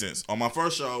 for instance, on my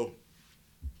first show,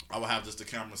 I would have just the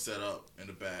camera set up in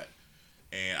the back,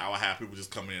 and I would have people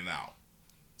just coming in and out.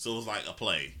 So it was like a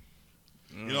play.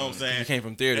 You know what I'm saying? You came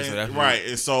from theater, so that's right.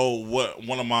 And so what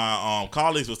one of my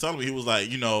colleagues was telling me, he was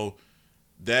like,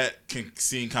 that can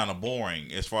seem kind of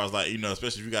boring as far as like,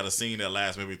 especially if you got a scene that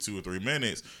lasts maybe 2 or 3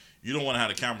 minutes. You don't want to have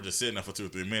the camera just sitting there for 2 or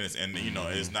 3 minutes and,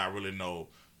 it's not really no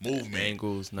movement.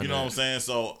 Angles, you know what I'm saying?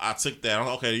 So I took that. I'm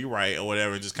like, okay, you're right or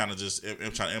whatever, and just kind of just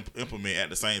trying to implement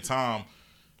at the same time,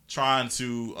 trying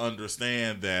to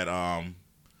understand that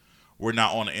we're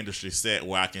not on an industry set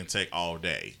where I can take all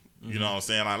day. You know what I'm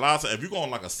saying? Like a lot of times, if you're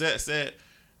going like a set,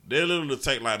 they literally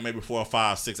take like maybe 4 or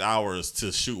 5, 6 hours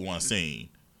to shoot one scene.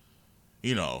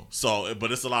 So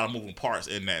but it's a lot of moving parts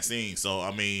in that scene. So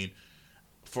I mean,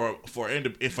 for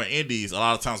indies, a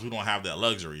lot of times we don't have that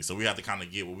luxury. So we have to kind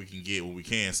of get what we can get when we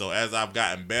can. So as I've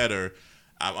gotten better,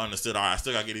 I've understood. All right, I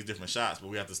still gotta get these different shots, but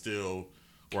we have to still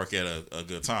work at a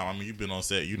good time. I mean, you've been on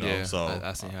set, Yeah, so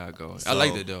I see how it goes. So, I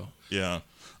like it though. Yeah,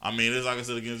 I mean, it's like I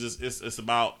said again, it's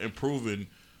about improving.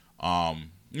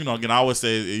 Again, I always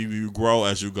say you grow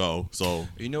as you go. So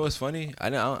you know what's funny? I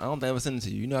don't think I ever sent it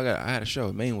to you. I had a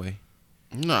show, Mainway.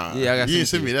 Nah, yeah, I got you didn't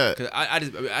send me that. Cause I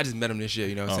just met him this year.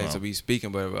 You know what I'm saying? So we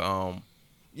speaking, but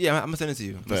yeah, I'm gonna send it to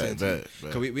you.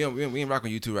 Cause we ain't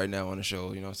rocking YouTube right now on the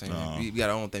show. You know what I'm saying? We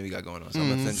got our own thing we got going on. So I'm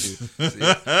gonna send it to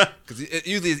you. Cause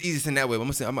usually it's easy to send that way.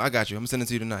 But I got you. I'm gonna send it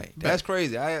to you tonight. That's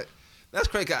crazy. That's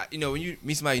crazy. When you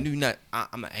meet somebody new,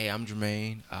 I'm like, hey, I'm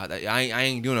Jermaine. I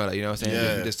ain't doing all that. You know what I'm saying?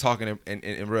 Yeah. You're just talking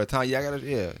in real time. Yeah,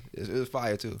 it was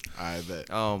fire too. I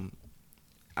bet.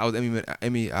 I was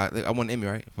Emmy. I won an Emmy,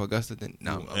 right, for Augusta. Then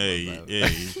no, hey.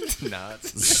 Nah.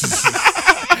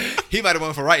 He might have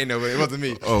won for writing though, but it wasn't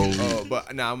me.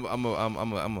 But nah, I'm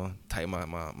gonna tighten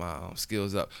my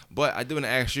skills up. But I do want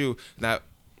to ask you now.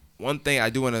 One thing I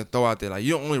do want to throw out there, like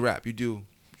you don't only rap, you do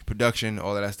production,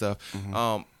 all of that stuff.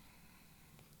 Mm-hmm.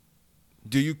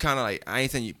 Do you kind of like? I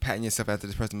ain't saying you patting yourself after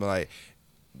this person, but like,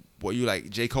 were you like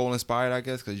J. Cole inspired? I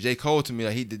guess because J. Cole to me,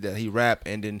 like he did that. He rapped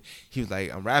and then he was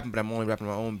like, I'm rapping, but I'm only rapping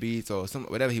my own beats or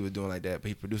whatever he was doing like that. But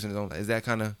he producing his own. Is that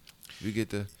kind of we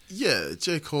get the? Yeah,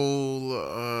 J. Cole,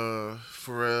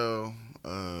 Pharrell.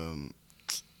 I'm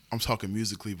talking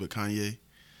musically, but Kanye.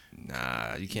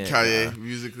 Nah, you can't. Kanye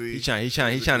musically. He trying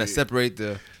to separate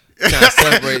the.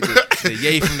 The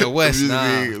Ye from the West.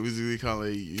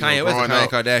 Musically, Kanye West or Kanye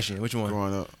Kardashian? Which one?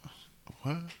 Growing up.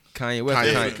 What? Kanye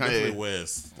West. Kanye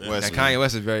West. Now, Kanye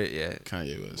West is very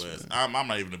Kanye West. I'm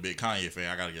not even a big Kanye fan.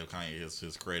 I gotta give Kanye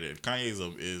his credit.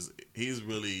 Kanye he's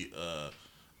really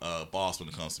a boss when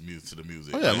it comes to music.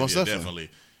 Oh yeah, most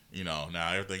definitely. Now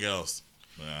everything else.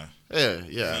 Yeah.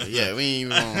 We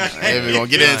ain't even gonna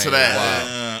get into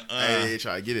that. I ain't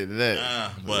try to get into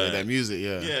that. But that music,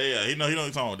 yeah. He know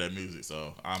he's talking about that music,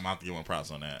 so I'm out to give him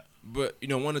props on that. But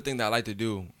one of the things that I like to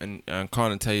do, and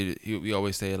Carlin tell you, we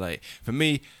always say like, for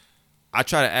me, I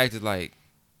try to act as like,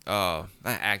 not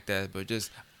act as, but just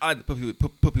I put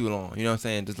people on. You know what I'm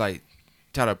saying? Just like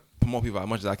try to promote people as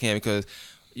much as I can because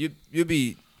you'll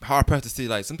be hard pressed to see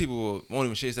like some people won't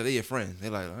even share stuff. They your friends.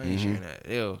 They're like, I ain't sharing that.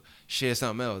 They'll share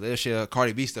something else. They'll share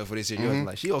Cardi B stuff for this shit. You're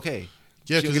like, she okay?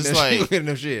 Yeah, because it's like getting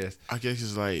them shares. I guess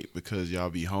it's like because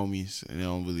y'all be homies and they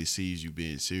don't really see you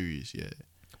being serious yet.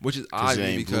 Which is odd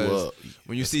because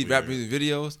when you see rap music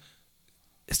videos,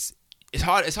 it's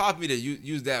hard for me to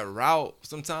use that route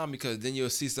sometimes because then you'll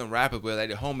see some rapper where like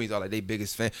the homies are like they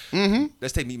biggest fan. Mm-hmm.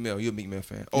 Let's take Meek Mill. You're a Meek Mill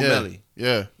fan. Melly.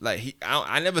 Yeah. Like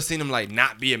I never seen him like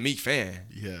not be a Meek fan.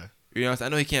 Yeah. You know what I'm saying? I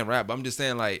know he can't rap, but I'm just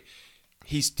saying like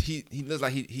he looks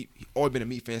like he always been a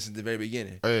Meek fan since the very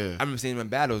beginning. Oh, yeah. I remember seeing him in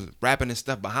battles, rapping and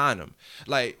stuff behind him.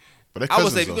 Like I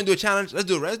would say if we're gonna do a challenge, let's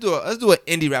do an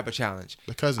indie rapper challenge.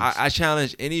 The cousins. I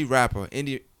challenge any rapper,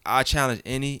 I challenge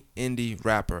any indie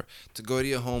rapper to go to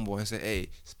your homeboy and say, "Hey,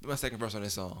 spit my second verse on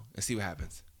this song and see what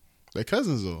happens." They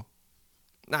cousins though.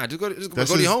 Nah, just go to your homeboy.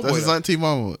 That's his auntie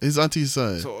mama, his auntie's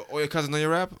son. So all your cousins know your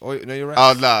rap?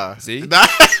 Oh nah. See? Nah.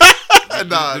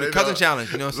 The cousin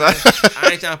challenge, you know what I'm saying?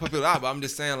 I ain't trying to put people out, but I'm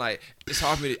just saying like it's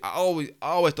hard for me. I always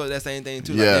thought that same thing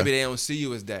too. Like maybe they don't see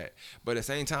you as that, but at the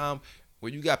same time,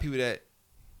 when you got people that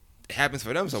it happens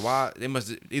for them, so why they must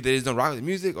either they just don't rock with the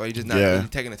music or you just not really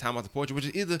taking the time out to portrait, which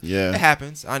is either it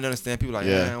happens. I understand people like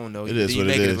I don't know. It is what you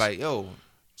make it it is. like yo,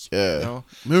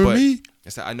 Remember me?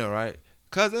 It's I know right,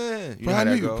 cousin. You know how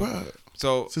that go. Bro.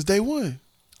 So since day one,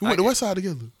 we went to West Side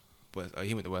together. But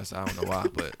he went to West Side. I don't know why,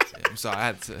 but I'm sorry. I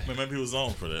had to. Maybe he was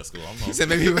on for that school. He said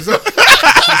maybe he was on.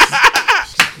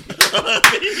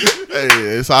 Hey,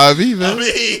 it's how it be, man.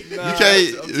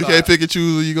 You can't pick and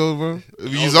choose where you go, bro.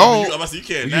 If you zone, you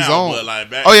can't now, but like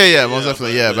back. Oh yeah, most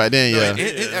definitely, back then,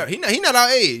 He not our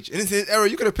age. In his era,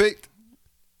 you could have picked.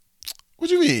 What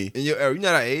you mean? In your era, you're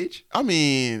not our age. I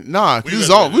mean, nah. We was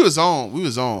on. We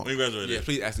graduated. Yeah,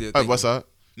 please ask the other. What's up?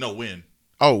 No, when?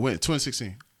 Oh, when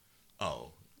 2016.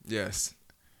 Oh, Yes.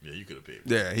 yeah, you could have picked.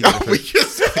 Yeah, he got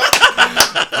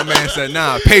My man said,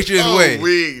 "Nah, Patriots way."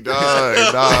 Weak,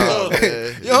 dog. Nah,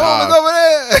 man. Yo, homie's over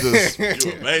there.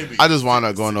 You a baby. I just wound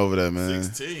up going over there, man.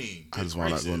 16. I just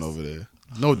wound up going over there.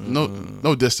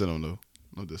 No diss to them though.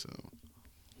 No diss to them.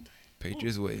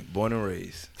 Patriots way, born and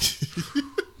raised.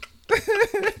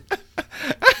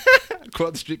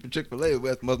 Across the street from Chick-fil-A,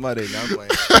 West most my day. Now I'm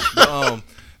playing.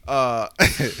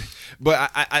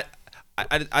 But I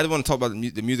just want to talk about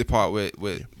the music part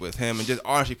with him and just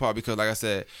honesty part because, like I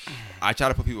said, I try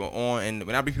to put people on, and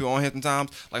when I bring people on here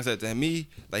sometimes, like I said, to me,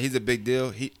 like he's a big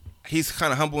deal. He's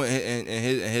kind of humble in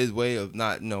his way of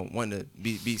not wanting to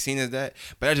be seen as that,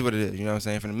 but that's just what it is. You know what I'm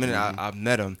saying? From the minute I've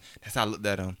met him, that's how I looked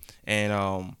at him, and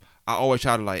I always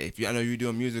try to I know you're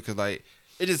doing music because like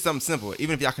it's just something simple.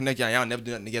 Even if y'all connect, y'all never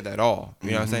do nothing together at all.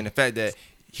 You know what I'm saying? The fact that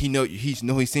he's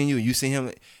seen you and you seen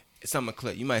him. It's something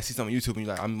click. You might see something on YouTube and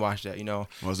you're like, I'm gonna watch that.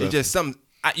 It's just something.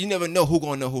 You never know who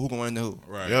gonna know who gonna know who.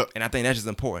 Right. Yep. And I think that's just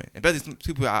important. Especially some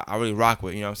people I really rock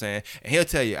with. You know what I'm saying? And he'll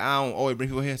tell you, I don't always bring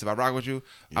people here. So if I rock with you,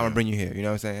 I'm gonna bring you here. You know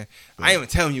what I'm saying? I ain't even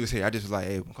telling you was here. I just was like,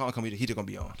 hey, when come here, he just gonna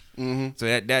be on. Mm-hmm. So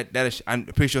that is, I'm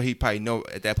pretty sure he probably know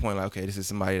at that point like, okay, this is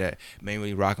somebody that man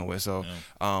really rocking with. So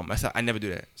that's how I never do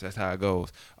that. So that's how it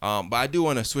goes. But I do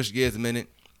want to switch gears a minute.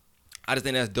 I just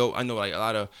think that's dope. I know like a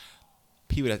lot of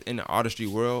people that's in the artistry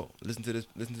world listen to this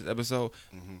episode.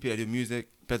 People that do music,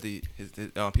 especially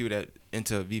people that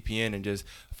into VPN and just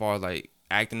as far as like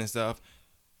acting and stuff.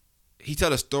 He tell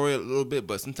the story a little bit,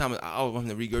 but sometimes I always want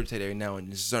him to regurgitate every now and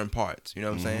then certain parts. You know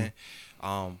what I'm saying?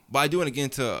 But I do want to get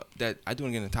into that. I do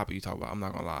want to get into the topic you talk about. I'm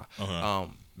not gonna lie.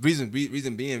 Okay. Reason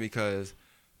being because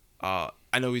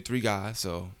I know we three guys,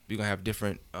 so we're gonna have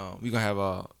different. We're gonna have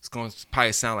it's gonna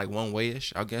probably sound like one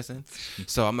way-ish, I'm guessing.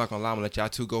 So I'm not gonna lie. I'm gonna let y'all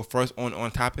two go first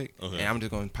on topic, and I'm just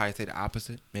gonna probably say the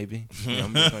opposite, maybe.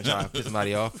 I'm just gonna try to piss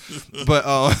somebody off. But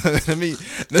let me.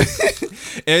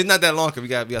 And it's not that long because we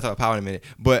got to talk about power in a minute.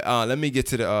 But let me get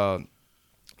to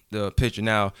the picture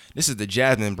now. This is the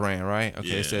Jasmine brand, right? Okay.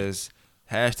 Yeah. It says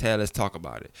hashtag Let's talk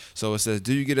about it. So it says,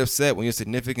 do you get upset when your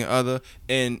significant other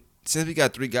and since we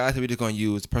got three guys, we're just gonna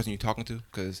use the person you're talking to,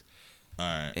 because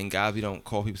in guys we don't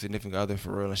call people significant other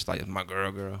for real. It's like it's my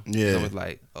girl. Yeah. So it's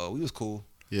like, oh, we was cool.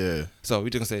 Yeah. So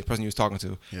we just gonna say the person you was talking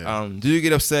to. Yeah. Do you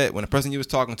get upset when the person you was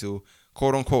talking to,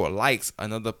 quote unquote, likes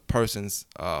another person's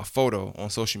photo on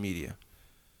social media?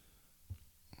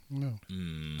 No.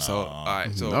 So all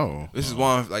right, so No. this is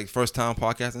one like first time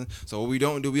podcasting. So what we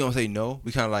don't do, we don't say no.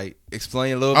 We kind of like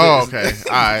explain a little bit. Oh, okay.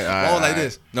 All right. All like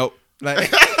this. Nope.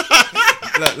 Like.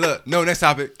 Look, no, next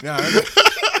topic. Nah.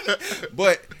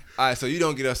 But all right, so you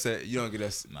don't get upset. You don't get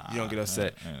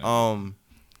upset.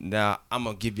 Now I'm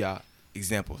gonna give y'all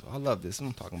examples. I love this.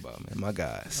 I'm talking about, man, my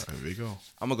guys. There we go.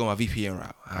 I'm gonna go my VPN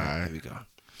route. All right, right. here we go. All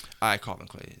right, Carlton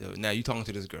Clay. Now you talking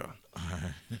to this girl. All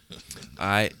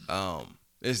right.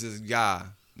 This is guy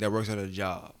that works at a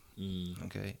job.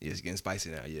 Okay, it's getting spicy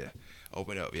now. Yeah,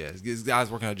 open up. Yeah, this guy's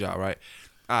working at a job, right?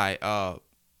 All right.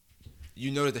 You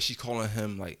notice that she's calling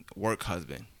him like work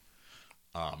husband.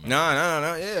 Oh, man.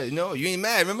 No. Yeah, you ain't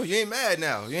mad. Remember, you ain't mad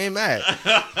now. You ain't mad.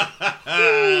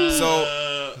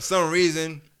 So for some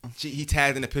reason, he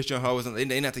tagged in a picture of her.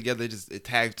 They not together. It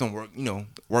tagged some work,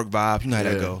 work vibe. You know how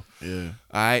that go. Yeah.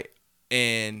 All right,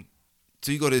 and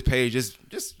so you go to this page, you're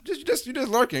just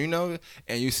lurking,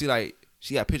 and you see like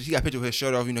she got picture with his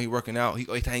shirt off. He working out. He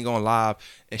going live,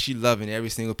 and she loving every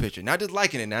single picture. Not just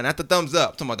liking it now, not the thumbs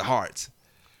up. I'm talking about the hearts.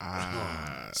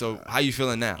 So how you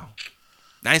feeling now?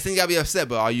 Now, I ain't saying you gotta be upset,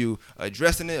 but are you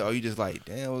addressing it, or are you just like,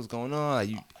 damn, what's going on? Like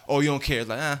you don't care? It's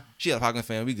like, she a Falcons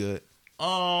fan, we good.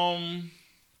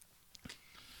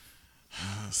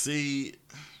 See,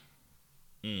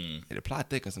 The plot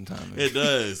thickens sometimes. Man. It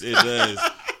does.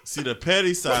 See, the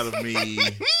petty side of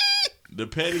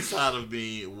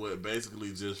me would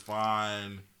basically just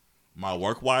find my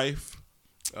work wife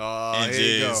and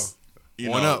here just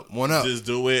One up. Just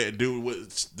do it. Do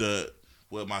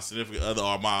what my significant other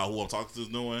or who I'm talking to is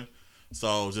doing.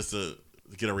 So just to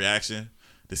get a reaction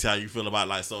to see how you feel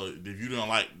about so if you didn't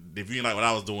like what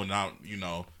I was doing, I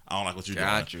don't like what you're doing.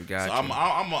 Got you.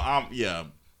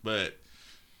 I'm but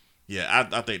yeah,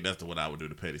 I think that's what I would do.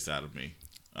 The petty side of me.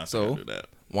 I think I'd do that.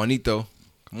 Juanito,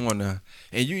 come on now.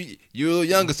 And you're a little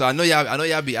younger, so I know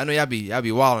y'all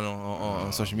be wilding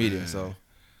on social media. Man. So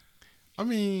I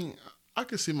mean, I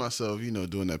could see myself,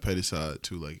 doing that petty side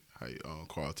too, like how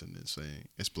Carlton is saying,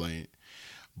 explain.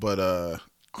 But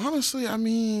honestly, I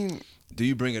mean, do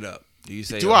you bring it up? Do you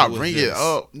say? Do I bring it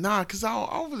up? Nah, because I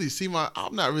don't really see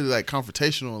I'm not really like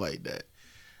confrontational like that.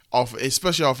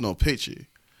 Especially off no picture.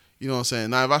 You know what I'm saying?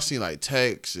 Now, if I seen like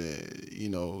text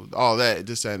and all that,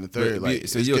 this, that, and the third, like,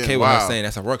 so you okay with her saying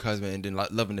that's a work husband and then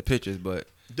loving the pictures, but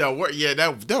that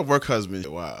work husband.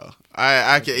 Wow.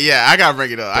 I gotta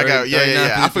bring it up.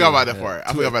 I forgot about that part.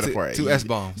 I forgot about the part. Two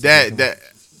S-bombs. That.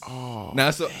 Oh. Now,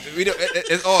 so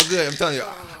it's all good. I'm telling you,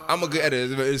 I'm a good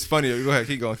editor. It's funny. Go ahead,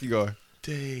 keep going.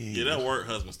 Dang. Yeah, that work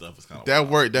husband stuff is kind of that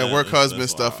work husband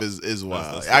stuff is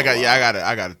wild. I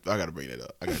gotta bring it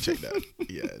up. I gotta check that.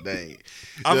 Yeah, dang.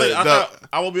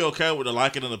 I will be okay with the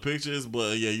liking of the pictures,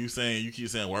 but yeah, you keep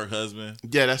saying work husband.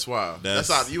 Yeah, that's wild. That's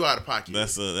out of pocket.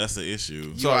 That's an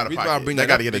issue. So out of pocket. That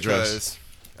gotta get addressed.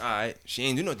 All right, she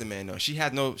ain't do nothing, man. No, she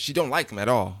don't like him at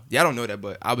all. Yeah, I don't know that,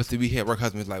 but obviously we hear work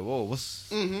husbands like, whoa, what's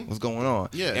going on?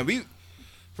 Yeah, and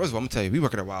first of all, I'm gonna tell you, we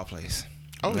work at a wild place.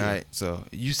 Oh, yeah. All right, so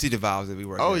you see the vibes that we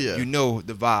work. Oh, at. yeah. You know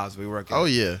the vibes we work at. Oh,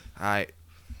 yeah. All right.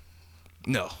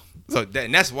 No. So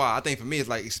that's why I think for me it's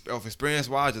like experience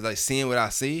wise, just like seeing what I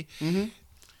see. Mm-hmm.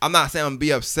 I'm not saying I'm gonna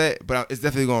be upset, but it's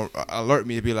definitely gonna alert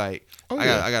me to be like,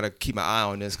 I gotta keep my eye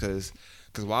on this because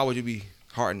why would you be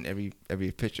hearting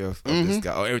every picture of this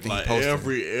guy or everything like he posted?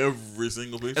 Every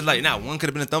single picture. It's like one could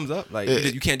have been a thumbs up. Like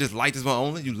you can't just like this one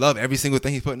only. You love every single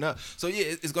thing he's putting up. So yeah,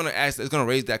 it's gonna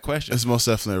raise that question. It's most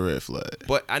definitely a red flag.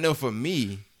 But I know for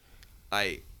me,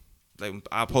 like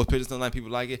I post pictures sometimes people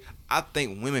like it. I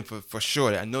think women for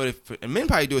sure. I know that and men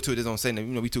probably do it too. They don't say that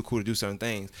we too cool to do certain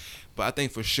things. But I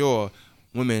think for sure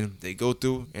women they go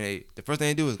through and the first thing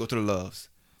they do is go to the loves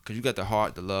because you got the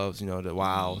heart, the loves, the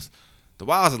wows. The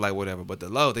wilds are like whatever, but the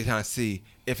love they kind of see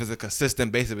if it's a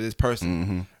consistent basis with this person.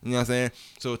 Mm-hmm. You know what I'm saying?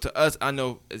 So to us, I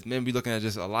know as men be looking at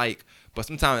just alike, but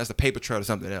sometimes that's a paper trail to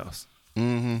something else.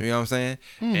 Mm-hmm. You know what I'm saying?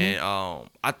 Mm-hmm. And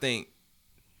I think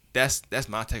that's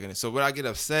my take on it. So when I get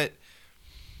upset,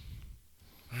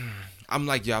 I'm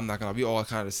like, I'm not gonna. We all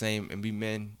kind of the same, and we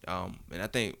men. And I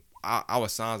think our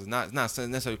signs are not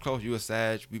necessarily close. You a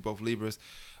Sag, we both Libras.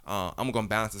 I'm gonna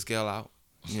balance the scale out.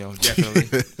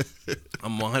 Definitely.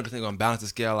 I'm 100% gonna balance the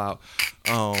scale out.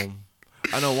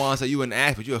 I know Juan said you an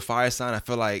ass, but you a fire sign. I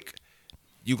feel like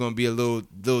you gonna be a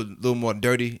little more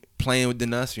dirty playing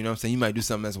than us. You know what I'm saying? You might do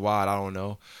something that's wild. I don't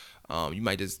know. You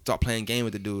might just start playing game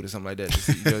with the dude or something like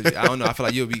that. I don't know. I feel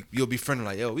like you'll be friendly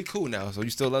like, yo, we cool now. So you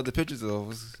still love the pictures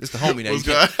or it's the homie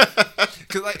now?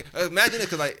 Cause like imagine it.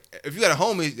 Cause like if you got a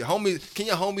homie, can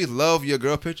your homies love your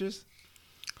girl pictures?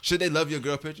 Should they love your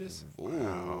girl pictures?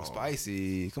 Ooh,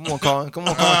 spicy. Come on, Colin. Talk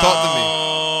to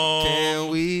me. Can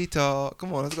we talk?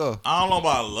 Come on, let's go. I don't know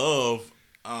about love.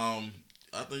 I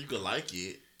think you could like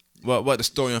it. What the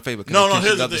story on Facebook? No,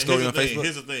 here's the thing.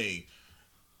 Here's the thing.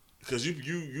 Because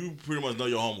you pretty much know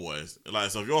your homeboys. Like,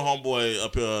 so if your homeboy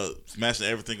up here smashing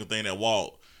every single thing that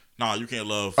walk, you can't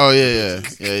love. Oh, yeah.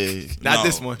 Not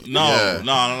this one. No.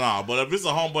 But if it's a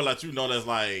homeboy that you know that's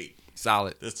like,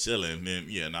 solid. That's chilling.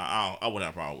 Then I wouldn't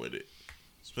have a problem with it.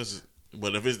 Especially,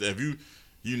 but if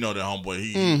you know that homeboy,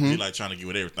 he like trying to get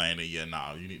with everything. Then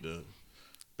you need to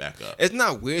back up. It's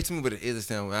not weird to me, but it is the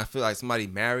same. When I feel like somebody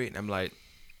married, and I'm like,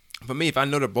 for me, if I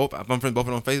know they're both, if I'm friends both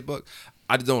on Facebook,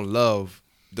 I just don't love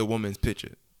the woman's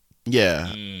picture. Yeah,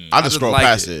 I just scroll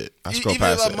past it. I scroll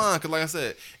past it. Even mine, because like I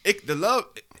said, the love.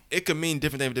 It could mean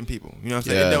different things to different people. You know what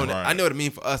I'm saying? Yeah, I know what it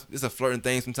means for us. It's a flirting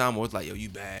thing sometimes where it's like, yo, you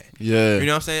bad. Yeah. You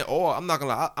know what I'm saying? Or I'm not going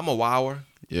to lie, I'm a wower.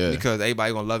 Yeah. Because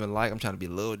everybody going to love and like. I'm trying to be a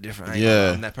little different.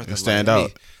 I'm that person stand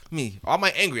out. Me. Or I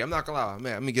might angry. I'm not going to lie.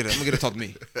 Man, let me get her to talk to me.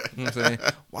 You know what I'm saying?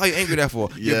 Why are you angry that for?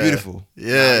 Yeah. You're beautiful. Yeah.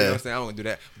 You know what I'm saying? I don't want to do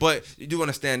that. But you do want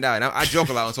to stand out. And I joke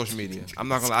a lot on social media. I'm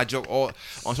not going to lie. I joke on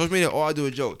social media. All I do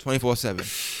is joke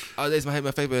 24/7. Other days,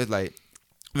 my favorite is like,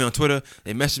 on Twitter,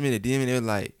 they message me, they DM me, they were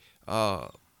like,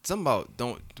 something about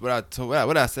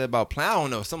what I said about playing. I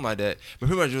don't know, something like that. But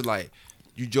pretty much just like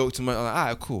you joke too much. I'm like, all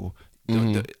right, cool.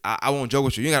 I won't joke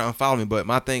with you. You gotta unfollow me. But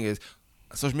my thing is,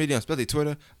 social media, especially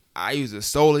Twitter, I use it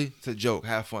solely to joke,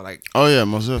 have fun. Like, oh yeah,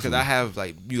 most definitely. Because I have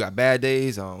like you got bad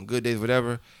days, good days,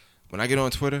 whatever. When I get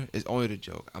on Twitter, it's only the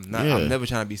joke. I'm never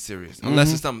trying to be serious.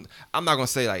 Unless it's something, I'm not going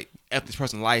to say like, F this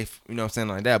person's life, you know what I'm saying,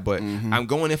 like that. But I'm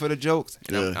going in for the jokes,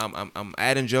 and I'm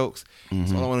adding jokes.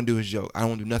 So all I want to do is joke. I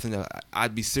don't want to do nothing else.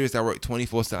 I'd be serious. I work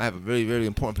 24/7. I have a very, very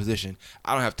important position.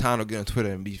 I don't have time to get on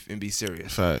Twitter and be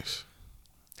serious. Facts.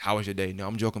 How was your day? No,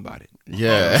 I'm joking about it.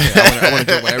 Yeah. I want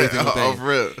to joke about everything. Oh, for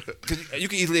real. Because you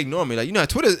can easily ignore me. Like,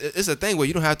 Twitter, it's a thing where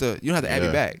you don't have to add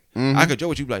me back. I could joke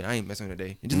with you, like, I ain't messing with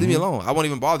today. And just leave me alone. I won't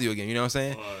even bother you again. You know what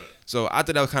I'm saying? So I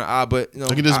thought that was kind of odd, but,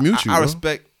 I can just mute you, I bro.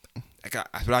 respect.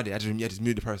 That's what I did. I just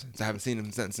muted the person. So I haven't seen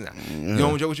them since. You don't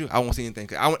want to joke with you? I won't see anything.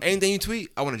 Anything you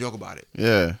tweet, I want to joke about it.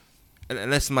 Yeah.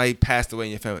 Unless somebody passed away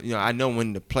in your family. I know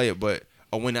when to play it,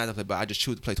 or when not to play, but I just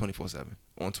choose to play 24/7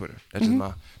 on Twitter. That's just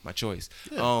my choice.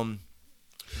 Yeah.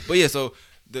 But yeah, so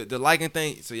the liking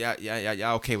thing. So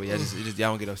y'all okay with it? Just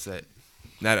y'all don't get upset.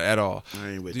 Not at all. I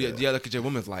ain't with do that. y'all look at your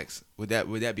women's likes? Would that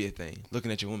be a thing?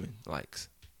 Looking at your women likes.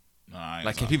 No, I ain't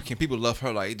Like can people love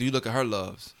her? Like do you look at her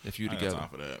loves if you I ain't together? got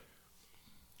time for that.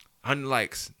 100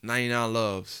 likes, 99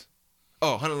 loves.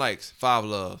 Oh, 100 likes, 5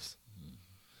 loves.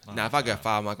 Now if I got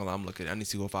 5, I'm looking. I need to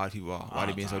see who 5 people are. Why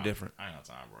they being so different? I ain't got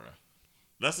time, bro.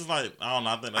 That's just like I don't know.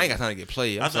 I think I ain't got time to get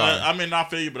played. I'm I sorry. mean, I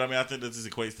feel you, but I mean, I think that just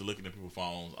equates to looking at people's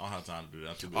phones. I don't have time to do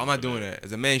that. I'm not doing that.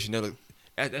 As a man, you should never.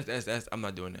 That's. I'm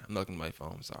not doing that. I'm not looking at my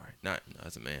phone. I'm sorry. No,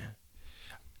 as a man,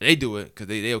 they do it because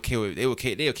they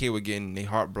okay with getting their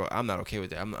heart broke. I'm not okay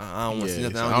with that. I don't want to see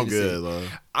nothing. I don't I'm need to see. good, Lord.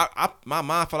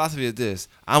 My philosophy is this: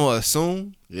 I'm gonna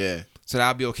assume Yeah. so that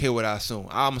I'll be okay with what I assume.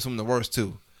 I'm assuming the worst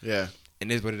too, Yeah. and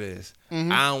this is what it is.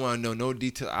 Mhm. I don't want to know no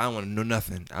detail. I don't want to know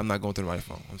nothing. I'm not going through my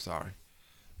phone. I'm sorry.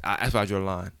 That's why I drew the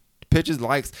line. Pictures,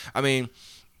 likes. I mean,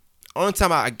 only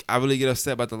time I really get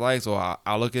upset about the likes or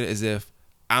I look at it is if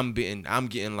I'm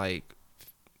getting like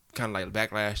kind of like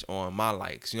backlash on my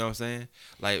likes. You know what I'm saying?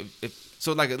 Like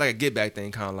like a get back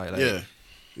thing, kind of like Yeah.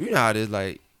 You know how it is.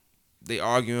 Like they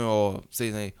arguing or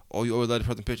saying like, oh, you always love the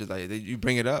person pictures. Like you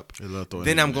bring it up. They love throwing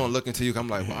Then it I'm in gonna there. look into you. I'm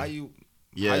like, why you?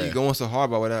 Yeah. How you going so hard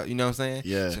about whatever? You know what I'm saying?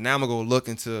 Yeah. So now I'm gonna go look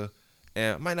into.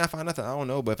 And I might not find nothing. I don't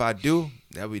know, but if I do,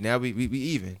 now we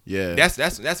even. Yeah.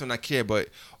 That's when I care. But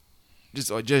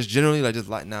just generally like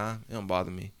nah, it don't bother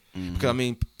me because I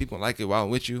mean people like it while I'm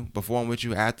with you, before I'm with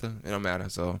you, after it don't matter.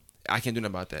 So I can't do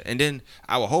nothing about that. And then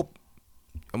I will hope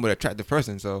I'm an attractive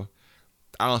person, so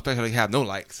I don't expect her to have no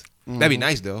likes. That'd be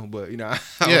nice though, but you know I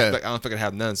don't expect her to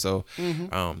have none. So you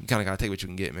kind of gotta take what you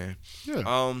can get, man.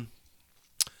 Yeah.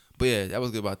 But yeah, that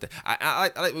was good about that.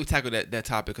 I like we tackled that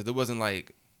topic because it wasn't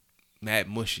like mad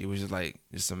mushy. It was just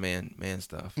some man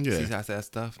stuff. Yeah. See how I said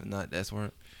stuff and not that's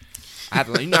word. I have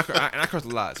to like, I curse a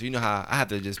lot, so you know how I have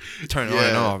to just turn it on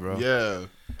and off, bro. Yeah.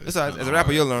 It's all right. As a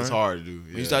rapper, you'll learn. It's hard to do.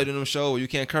 When you start doing them shows where you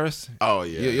can't curse, Oh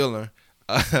yeah. you'll learn.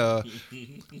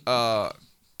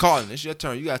 Carlton, it's your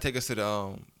turn. You gotta take us to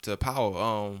the power.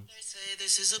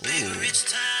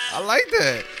 I like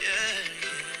that.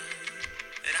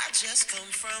 And I just come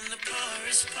from the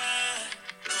poorest part.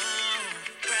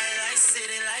 Bright light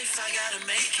city life, I gotta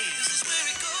make it. This is where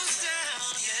it goes down,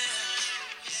 yeah.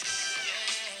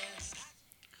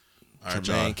 All right, Jermaine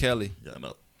John. Kelly. Yeah,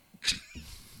 no.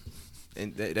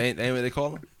 And they ain't what they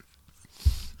call him.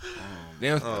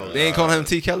 They ain't calling him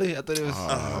T. Kelly. I thought it was.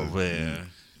 Oh man.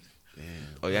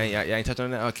 Oh, y'all ain't touching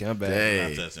on that? Okay, my bad. Dang.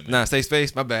 Not touching it. Nah, stay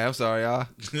space. My bad. I'm sorry, y'all.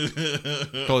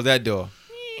 Close that door.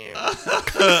 All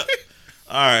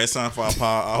right, it's time for our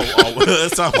power.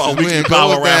 It's time for our We weekly ain't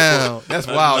power go wrap down. up. That's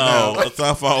wild No, now. it's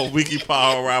time for our weekly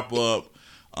power wrap up.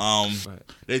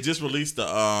 They just released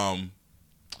the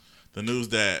news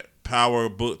that Power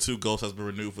Book 2 Ghost has been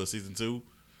renewed for season 2.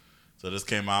 So this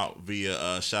came out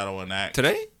via Shadow and Act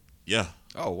Today? Yeah.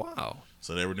 Oh, wow.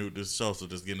 So they renewed this show. So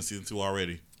just getting to season 2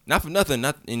 already. Not for nothing.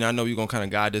 I know you're gonna kind of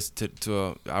guide this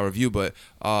to our review, but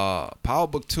Power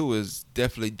Book 2 is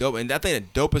definitely dope. And I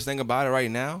think the dopest thing about it right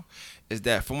now is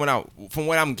that from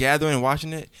what I'm gathering and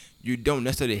watching it, you don't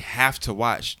necessarily have to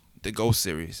watch the Ghost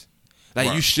series. Like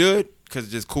Right. you should, because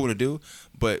it's just cool to do.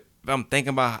 But if I'm thinking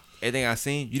about everything I've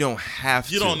seen, you don't have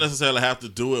to. You don't necessarily have to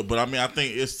do it, but I mean, I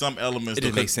think it's some elements. It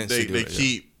just makes sense They to do it,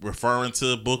 keep referring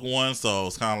to book 1, so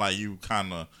it's kind of like you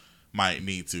kind of might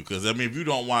need to. Because I mean, if you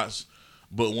don't watch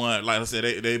book 1, like I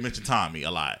said, they mention Tommy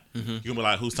a lot. You can be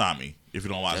like, "Who's Tommy?" If you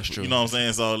don't watch, That's true. you know what I'm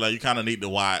saying. So like, you kind of need to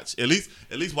watch at least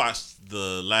watch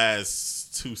the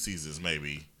last 2 seasons,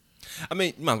 maybe. I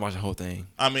mean, you might watch the whole thing.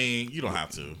 I mean, you don't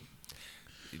have to.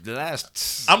 The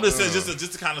last. I'm just saying,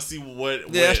 just to kind of see where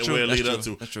that's true. it lead That's up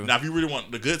true. to. That's true. Now, if you really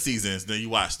want the good seasons, then you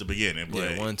watch the beginning.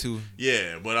 But Yeah, 1, 2.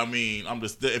 yeah, but I mean, I'm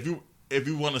just if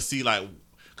you want to see like,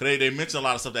 cause they mention a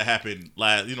lot of stuff that happened the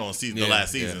last season.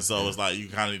 Yeah, So it's like you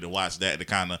kind of need to watch that to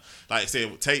kind of like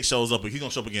say Tate shows up, but he's gonna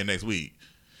show up again next week.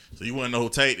 So you want to know who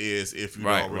Tate is if you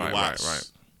don't really watch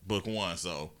book 1.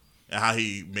 So and how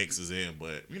he mixes in,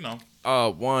 but you know.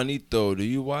 Juanito, do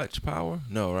you watch Power?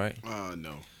 No, right?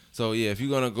 No. So yeah, if you're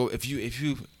gonna go, if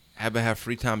you have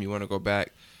free time, you want to go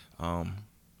back,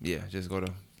 yeah, just go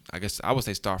to. I guess I would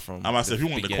say start from. I'm about to say if you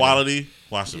want the beginning. quality,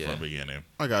 watch it Yeah. from the beginning.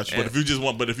 I got you. But if you just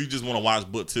want to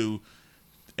watch book 2,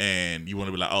 and you want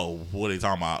to be like, oh, what are they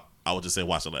talking about? I would just say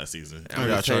watch the last season. I'm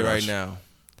gonna tell you right now,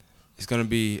 it's gonna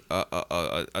be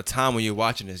a time when you're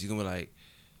watching this, you're gonna be like,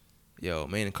 yo,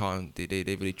 Maine and Colin, they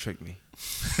really tricked me.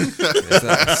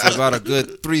 it's about a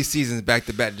good 3 seasons back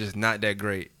to back, just not that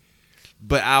great.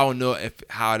 But I don't know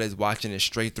how it is watching it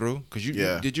straight through. Cause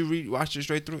did you watch it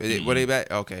straight through? Were they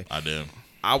back? Okay. I did.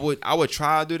 I would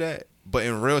try to do that, but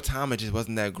in real time it just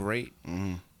wasn't that great.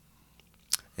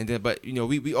 And then, but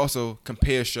we also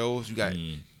compare shows. You got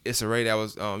Issa Rae that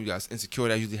was you got Insecure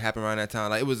that usually happened around that time.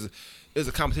 Like it was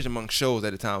a competition among shows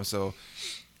at the time, so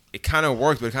it kind of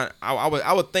worked. But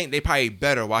I would think they probably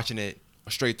better watching it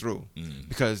straight through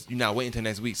because you're not waiting until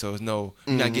next week, so you're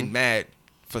not getting mad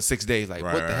for 6 days. Like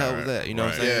what the hell was that? You know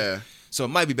what I'm saying? Yeah. So it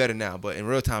might be better now, but in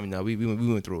real time, we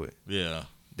went through it. Yeah.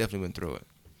 Definitely went through it.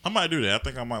 I might do that. I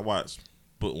think I might watch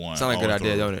book 1. Sound like a good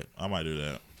idea, don't it? I might do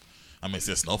that. I mean,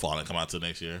 since Snowfall didn't come out till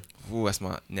next year. Ooh, that's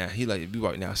my he like be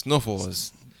right now. Snowfall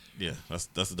is. Yeah,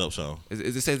 that's a dope show.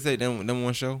 Is it safe to say number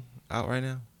one show out right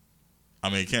now? I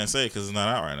mean, you can't say because it's not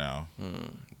out right now.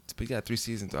 But you got 3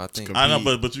 seasons, though. I think. I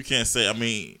know, but you can't say. I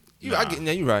mean, you're right.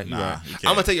 You're right. You I'm can't.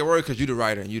 gonna take your word because you're the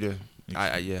writer and you the.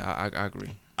 I agree.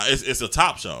 It's a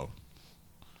top show,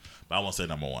 but I won't say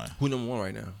number 1. Who number 1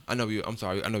 right now? I know you. I'm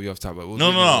sorry. I know you off top, but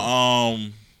no.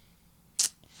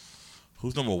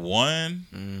 Who's number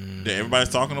 1 that everybody's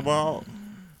talking about?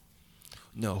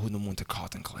 No, who's number 1 to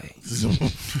Carlton Clay?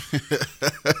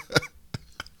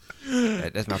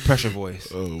 That's my pressure voice.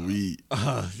 Oh, we.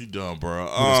 You dumb, bro. Who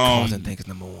does Carlton think is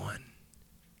number 1?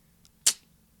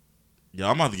 Yeah,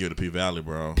 I'm about to give it to P Valley,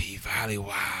 bro. P Valley,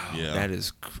 wow. Yeah, that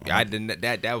is. I didn't.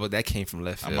 That came from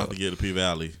left field. I'm about to give it to P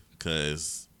Valley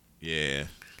because yeah.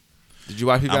 Did you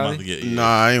watch P I'm Valley? about to get Nah,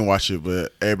 I ain't watch it,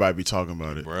 but everybody be talking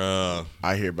about it. Bruh.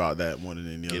 I hear about that more than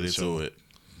any Get other into show. it.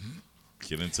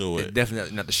 Get into it. It's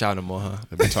definitely not the shout no more, huh?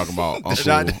 They be talking about Uncle.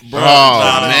 Shot-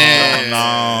 man.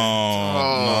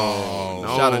 No.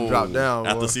 Shout and drop down.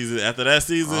 After that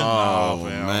season, Oh, no,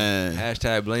 man.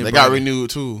 Hashtag blame. They got Brady. renewed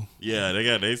too. Yeah, they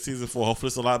got their season 4. Hopefully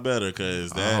it's a lot better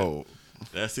because that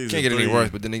season Can't get 3, any worse.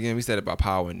 But then again, we said about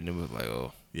Power, and it was like,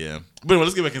 oh, yeah. But anyway,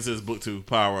 let's get back into this book 2,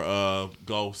 Power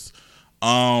Ghost.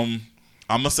 I'm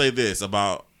gonna say this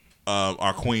about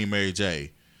our queen Mary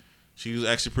J. She was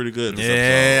actually pretty good. In this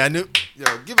episode. I knew. Yo,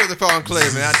 give it to Carlton Clay,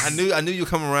 man. I knew you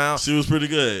come around. She was pretty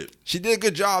good. She did a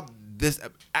good job.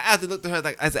 I have to look at her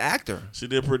like as an actor. She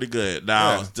did pretty good.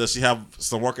 Now, Yeah. does she have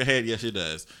some work ahead? Yes, she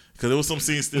does. Because there was some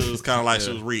scenes still was kind of like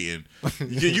she was reading.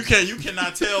 You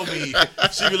cannot tell me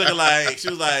she be looking like she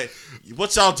was like,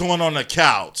 "What y'all doing on the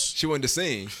couch?" She wanted to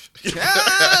sing.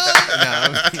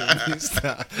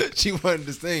 Stop. She wanted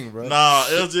to sing, bro. No,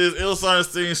 it was certain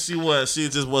things she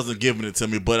just wasn't giving it to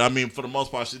me. But I mean, for the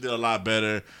most part, she did a lot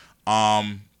better. I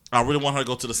really want her to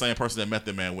go to the same person that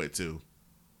Method Man went to.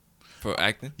 For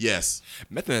acting, Yes,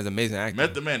 Method Man is an amazing actor.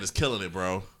 Method Man is killing it,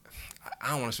 bro. I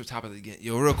don't want to switch topics again.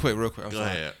 Yo, real quick. I'm Go sorry.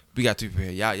 ahead. We got 2 people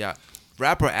here. Yeah.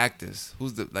 Rapper actors.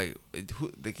 Who's the like?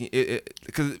 Who? Because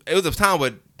it was a time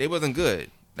where they wasn't good.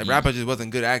 Like rapper just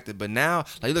wasn't good actor. But now,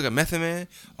 like you look at Method Man.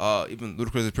 Even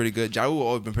Ludacris is pretty good. Ja Rule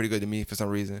always been pretty good to me for some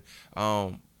reason.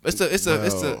 It's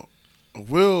a.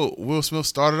 Will Smith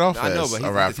started off I know, as but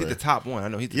a rapper. he's the top one. I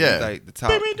know he's Yeah. like the top.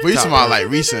 But you talking about like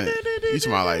recent? You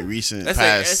talking about like recent? Let's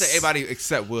past? say everybody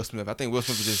except Will Smith. I think Will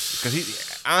Smith is just because he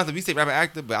honestly we say rapper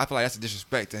actor, but I feel like that's a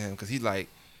disrespect to him because he's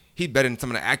better than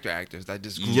some of the actors that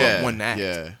just grew up one act.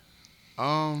 Yeah.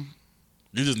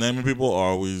 You just naming people, or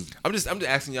are we? I'm just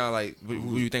asking y'all like what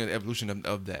you think of the evolution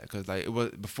of that because like it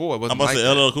was before it I'm wasn't about to like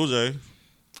say that. LL Cool J.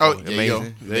 Oh, Oh, there you go.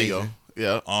 amazing. There you go. Amazing.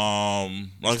 Yeah.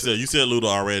 Like I said, you said Luda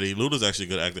already. Luda's actually a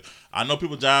good actor. I know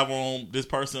people jive on this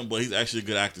person, but he's actually a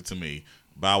good actor to me.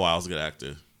 Bow Wow's a good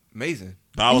actor. Amazing.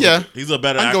 Bow Wow's Yeah. he's a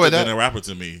better I can go actor with than that. a rapper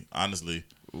to me, honestly.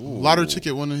 Lotto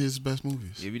Ticket, one of his best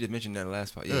movies. Yeah, we just mentioned that in the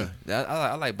last part. Yeah,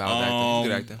 I like Bow's acting. He's a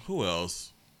good actor. Who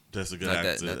else? That's a good Like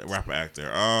that- actor, that's- rapper actor.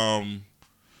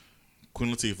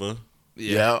 Queen Latifah.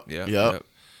 Yep. Yeah.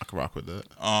 I can rock with that.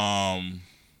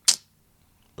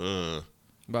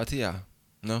 About T.I.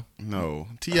 No, No,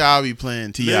 T.I. be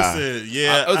playing T.I. Listen,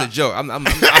 yeah, it was a joke. I'm not.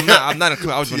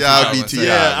 I was T.I. be T.I. Yeah,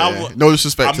 man. I would- No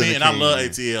disrespect I to mean, the and I king, love man.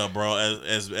 ATL, bro.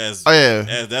 As Oh, yeah.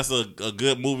 as that's a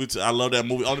good movie. I love that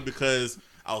movie only because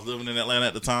I was living in Atlanta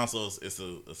at the time, so it's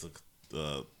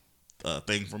a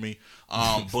thing for me.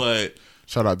 But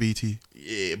Shout out BT.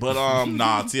 yeah, but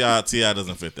nah, T.I.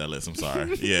 doesn't fit that list. I'm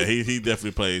sorry. Yeah, he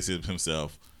definitely plays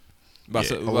himself. about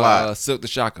Yeah. A lot. Silk the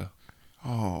Shocker.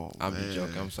 Oh, I'm man. just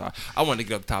joking. I'm sorry. I wanted to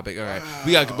get off the topic. All right,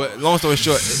 we got. But long story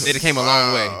short, it came a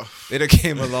long way. It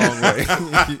came a long way.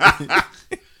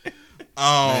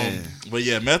 But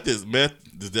yeah, Meth is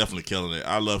definitely killing it.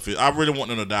 I love it. I really want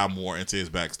them to dive more into his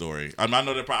backstory. I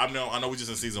know that. I know we're just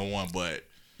in season 1, but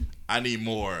I need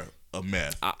more of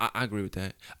Meth. I agree with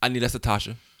that. I need less of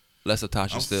Tasha. Less of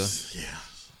Tasha still. Yeah.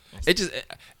 It's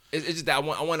just that I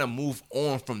want to move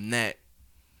on from that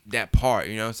part.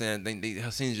 You know what I'm saying? Her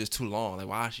scene's just too long. Like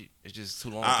why it's just too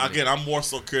long. for me. Again, I'm more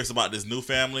so curious about this new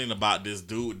family and about this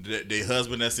dude, their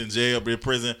husband that's in jail, in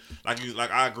prison. Like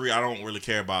I agree. I don't really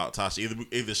care about Tasha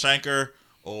either Shanker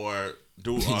or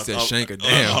Do He said shank her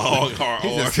down.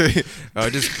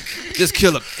 Just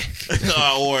kill him.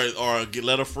 or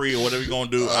let her free or whatever you're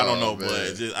gonna do. I don't know,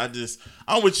 man. But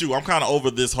I'm with you. I'm kind of over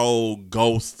this whole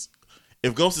Ghost.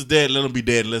 If Ghost is dead, let him be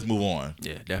dead and let's move on.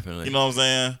 Yeah, definitely. You know what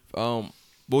I'm saying?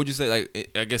 What would you say?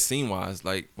 Like, I guess scene wise,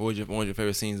 like, what was your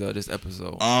favorite scenes of this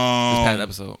episode? This Um, past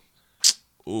episode.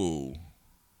 Ooh.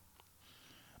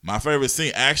 My favorite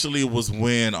scene actually was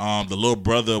when the little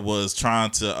brother was trying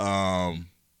to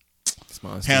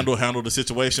handle the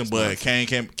situation, but Kane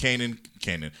came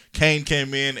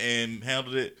in and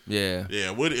handled it.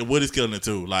 Yeah. Woody's killing it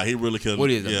too. Like he really killed it.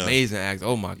 Woody is an amazing actor.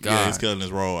 Oh my god. Yeah, he's killing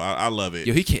his role. I love it.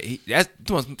 Yo, that's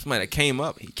somebody that came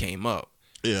up. He came up.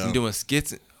 Yeah. He doing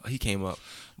skits. He came up.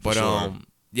 But sure.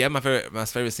 yeah, my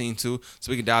favorite scene too.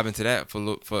 So we can dive into that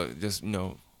for just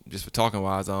just for talking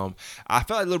wise. I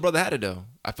felt like little brother had it though.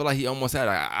 I feel like he almost had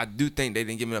it. I do think they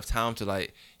didn't give him enough time to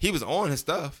like. He was on his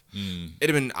stuff.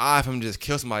 It'd have been odd for him to just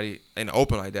kill somebody in the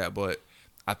open like that. But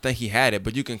I think he had it.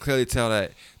 But you can clearly tell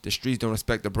that the streets don't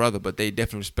respect the brother, but they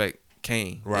definitely respect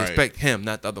Kane. Right. They respect him,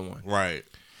 not the other one. Right.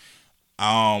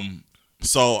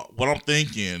 So what I'm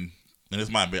thinking, and this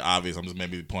might be obvious. I'm just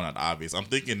maybe pointing out the obvious. I'm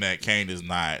thinking that Kane is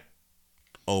not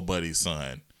old buddy's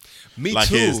son. Me like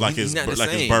too. His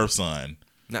His birth son.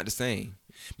 Not the same.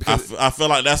 Because I feel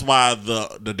like that's why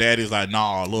the daddy's like,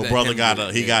 nah, little brother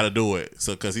gotta do it.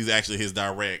 So because he's actually his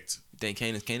direct. You think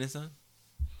Kane is Kane's son?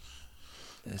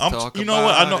 You know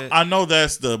what? I know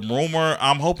that's the rumor.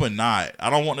 I'm hoping not. I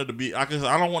don't want it to be. I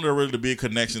don't want there really to be a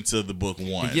connection to the book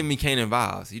one. He giving me Kanan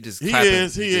vibes. He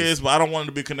is. But I don't want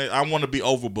it to be connected. I want to be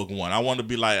over book one. I want to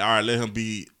be like, all right, let him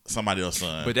be somebody else's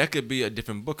son. But that could be a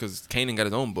different book because Kanan got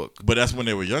his own book. But that's when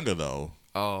they were younger though.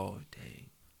 Oh dang.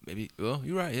 Maybe. Well,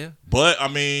 you're right. Yeah. But I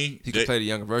mean, he could play the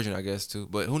younger version, I guess too.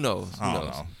 But who knows? I don't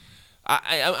know.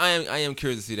 I am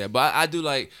curious to see that, but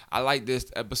I like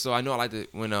this episode. I know I like the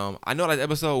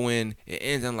episode when it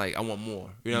ends. I'm like, I want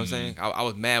more. You know what I'm saying? I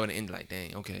was mad when it ended. Like,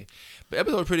 dang, okay. But the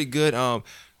episode was pretty good. I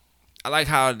like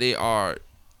how they are,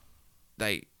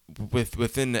 like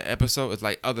within the episode. It's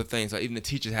like other things. Like even the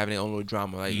teachers having their own little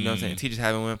drama. Like you know what I'm saying? Teachers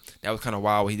having one. That was kind of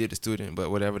wild what he did to student,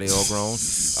 but whatever. They all grown.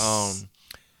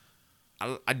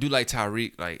 I do like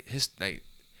Tariq.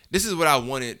 This is what I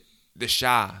wanted the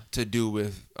Shy to do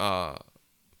with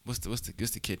what's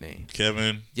the kid name?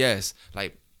 Kevin. Yes,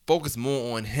 like focus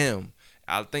more on him.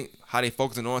 I think how they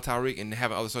focusing on Tariq and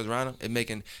having other stories around him,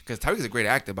 because Tariq is a great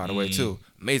actor by the way too,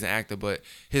 amazing actor. But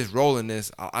his role in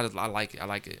this, I like it. I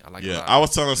like it. Yeah, it a lot. I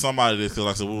was telling somebody this because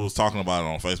like I said, we was talking about it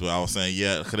on Facebook. I was saying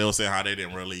because they were saying how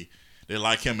they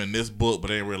like him in this book, but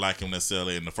they didn't really like him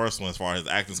necessarily in the first one as far as his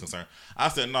acting is concerned. I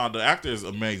said, no, the actor is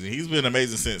amazing. He's been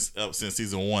amazing since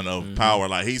season 1 of Power.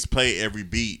 Like he's played every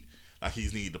beat like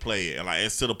he's needed to play it, and like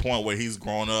it's to the point where he's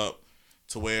grown up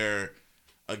to where,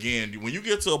 again, when you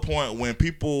get to a point when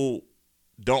people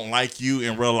don't like you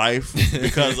in real life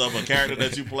because of a character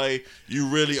that you play, you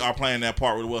really are playing that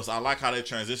part really well. So I like how they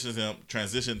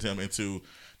transitioned him into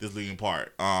this leading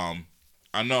part.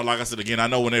 I know, like I said again, I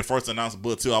know when they first announced the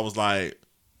book too, I was like,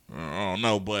 I don't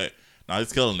know, but no,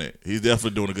 he's killing it. He's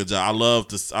definitely doing a good job.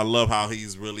 I love how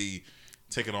he's really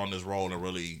taking on this role and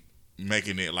really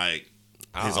making it like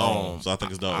his own. So I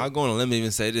think it's dope. I'll go on a limb and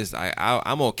even say this.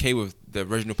 I'm okay with the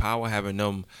original Power having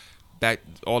them back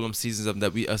all them seasons of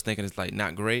that us thinking it's like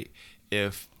not great.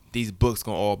 If these books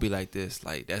gonna all be like this,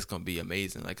 like that's gonna be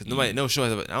amazing. Like, cause no show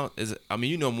has ever. I mean,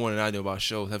 you know more than I know about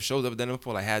shows. Have shows ever done it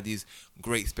before? Like, had these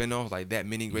great spinoffs, like that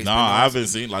many great. No, spinoffs? I haven't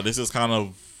seen. Like, this is kind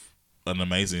of an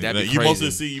amazing. You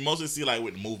mostly see like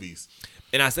with movies.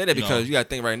 And I say that because you gotta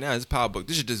think right now, this Power book.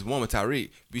 This is just one with Tariq.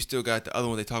 We still got the other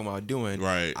one they talking about doing.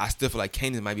 Right. I still feel like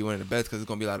Kanan might be one of the best because there's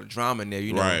gonna be a lot of drama in there.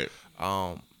 You know. Right.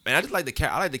 And I just like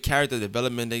I like the character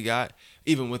development they got,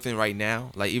 even within right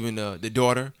now. Like even the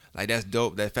daughter, like that's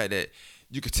dope. That fact that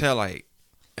you could tell, like,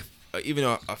 even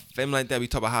a family like that, we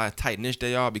talk about how tight knit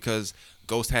they are because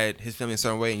Ghost had his family a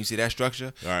certain way, and you see that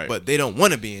structure. Right. But they don't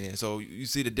want to be in it. So you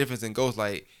see the difference in Ghost.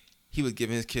 Like he was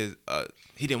giving his kids,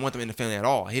 he didn't want them in the family at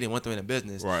all. He didn't want them in the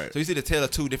business. Right. So you see the tale of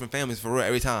two different families for real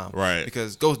every time. Right.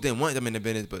 Because Ghost didn't want them in the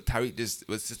business, but Tariq just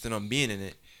was insisting on being in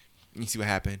it. You see what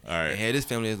happened. All right. And here this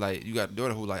family is like, you got a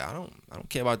daughter who like, I don't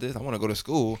care about this. I want to go to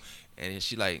school, and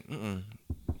she like,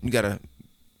 you gotta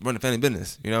run the family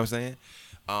business. You know what I'm saying?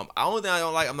 Only thing I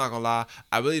don't like, I'm not gonna lie,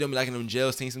 I really don't be liking them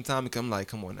jail scenes sometimes because I'm like,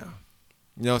 come on now.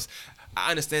 You know,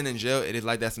 I understand in jail it is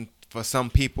like that for some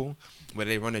people where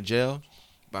they run a jail,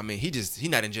 but I mean he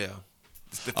not in jail.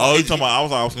 Oh, you talking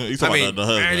about? You talking about the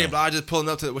Mary J. husband? Blige just pulling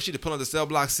up to the cell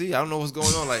block C. I don't know what's going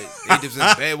on. Like they just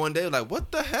in bed one day. Like what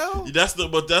the hell? That's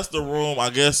the room. I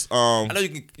guess. I know you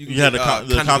can had get,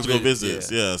 the conjugal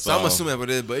visits. Yeah. So I'm assuming what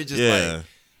it is, but it's just like,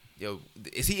 yo,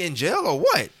 is he in jail or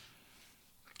what?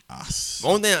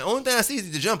 Only thing I see is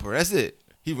the jumper. That's it.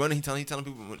 He running. He telling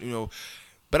people, you know.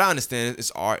 But I understand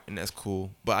it's art and that's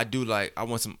cool. But I do I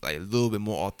want some like a little bit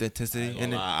more authenticity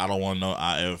in it. I don't want to know.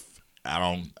 I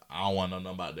don't want to know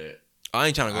nothing about that. I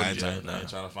ain't trying to go to jail. I ain't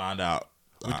trying to find out.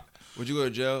 Would you go to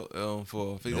jail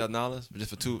for $50,000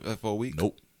 just for a week?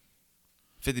 Nope.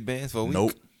 50 bands for a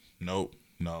week? Nope.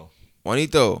 No.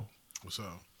 Juanito, What's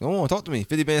up? come on, talk to me.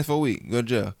 50 bands for a week. Go to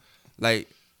jail. Like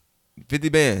 50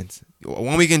 bands.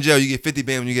 1 week in jail, you get 50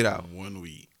 bands when you get out. 1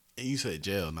 week. And you said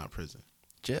jail, not prison.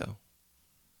 Jail.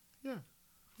 Yeah.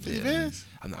 50 bands?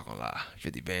 I'm not gonna lie.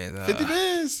 50 bands. 50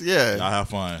 bands? Yeah. Y'all have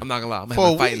fun. I'm not gonna lie. I'm For a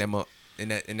having a fight week?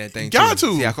 in that thing. Got too.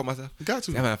 to. See, I caught myself. Got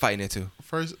to. I'm having a fight in there too.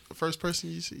 First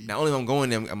person you see. Not only am I going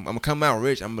there, I'm gonna come out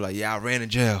rich. I'm gonna be like, yeah, I ran to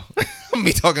jail. I'm gonna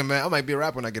be talking, man. I might be a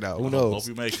rapper when I get out. Who knows? Hope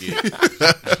you make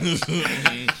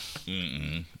it.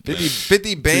 50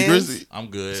 T bands. Grizzly. I'm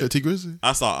good. Said T Grizzly.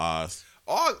 I saw Oz.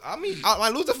 Oh, I mean, I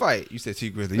might lose the fight. You said T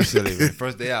Grizzly. You silly, man.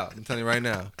 First day out. I'm telling you right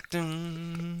now.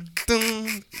 Dun,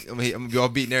 dun. I'm gonna be all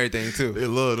beating everything too. They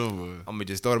love them, boy. I'm gonna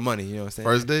just throw the money. You know what I'm saying?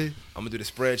 First day. I'm gonna do the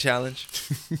spread challenge.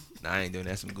 Nah, I ain't doing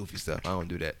that. Some goofy stuff. I don't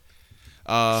do that.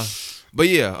 But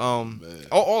yeah. All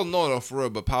in all, though, for real.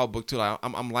 But Power Book 2, like,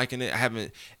 I'm liking it.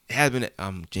 It has been.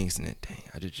 I'm jinxing it. Dang,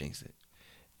 I just jinxed it.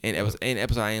 Ain't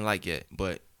episode I ain't like yet,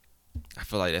 but I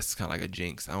feel like that's kind of like a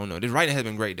jinx. I don't know. The writing has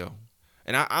been great though.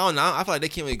 And I don't know. I feel like they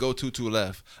can't really go too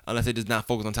left unless they just not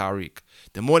focus on Tyreek.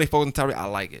 The more they focus on Tyreek, I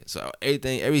like it. So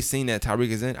every scene that Tyreek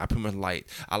is in, I pretty much like.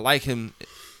 I like him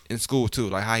in school too,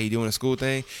 like how he doing the school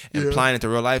thing and applying it to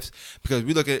real life. Because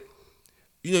we look at,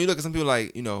 you look at some people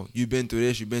like, you've been through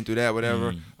this, you've been through that,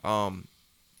 whatever.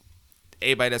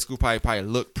 Everybody at school probably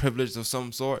look privileged of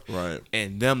some sort, Right.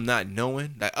 And them not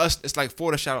knowing, like us, it's like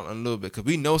for the shout out a little bit because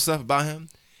we know stuff about him.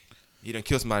 He done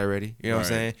killed somebody already. You know what I'm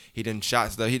saying? He done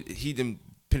shot stuff. He done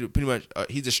pretty much.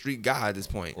 He's a street guy at this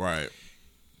point. Right.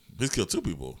 He's killed 2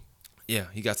 people. Yeah,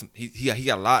 he got some. He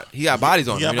got a lot. He got bodies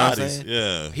on him. You know what I'm saying?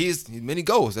 Yeah. He's many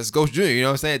ghosts. That's Ghost Jr. You know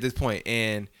what I'm saying? At this point,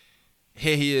 and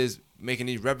here he is making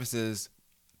these references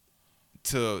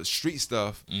to street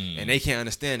stuff, and they can't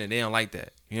understand it. They don't like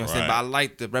that. You know what I'm saying? But I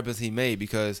like the reference he made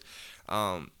because.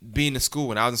 Being in school,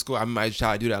 when I was in school, I remember I used to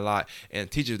try to do that a lot.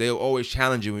 And teachers, they'll always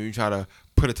challenge you when you try to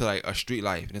put it to like a street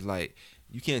life. And it's like,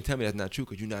 you can't tell me that's not true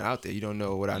because you're not out there. You don't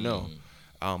know what I know.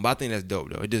 But I think that's dope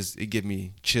though. It gives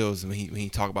me chills when he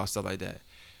talk about stuff like that.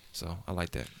 So I like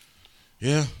that.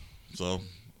 Yeah. So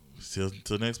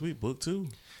till next week, book 2.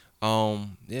 Yeah,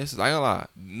 it's like a lot.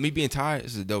 Me being tired,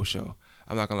 this is a dope show.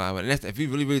 I'm not gonna lie. But if you're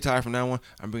really, really tired from that one,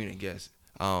 I'm bringing a guest.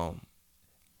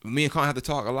 Me and Con have to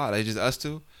talk a lot. It's just us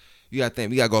two. You gotta think.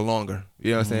 We gotta go longer.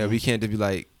 You know what I'm saying? We can't just be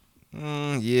like,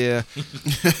 yeah.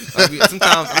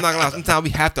 Sometimes I'm not gonna lie. Sometimes we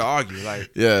have to argue. Like,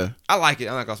 Yeah. I like it.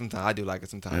 I'm not gonna. Sometimes I do like it.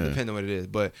 Sometimes depending on what it is.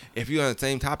 But if you're on the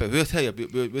same topic, we'll tell you.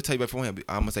 We'll tell you beforehand.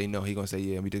 I'm gonna say no. He gonna say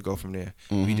yeah. And we just go from there.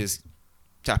 We just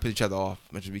try to put each other off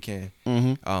as much as we can.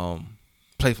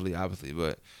 Playfully, obviously.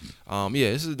 But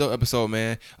yeah, this is a dope episode,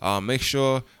 man. Make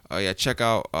sure check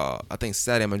out. I think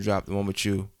Saturday I'm gonna drop the one with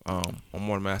you on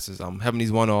Morning Masters. I'm having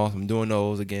these one-offs. I'm doing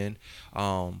those again.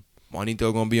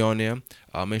 Juanito gonna be on there.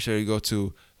 Make sure you go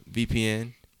to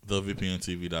VPN.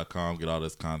 TheVPNTV.com. Get all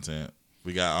this content.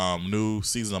 We got new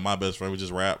season of My Best Friend. We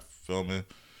just wrapped filming.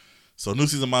 So new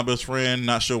season of My Best Friend.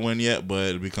 Not sure when yet, but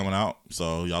it'll be coming out.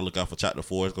 So y'all look out for chapter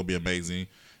 4. It's gonna be amazing.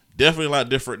 Definitely a lot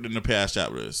different than the past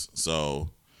chapters. So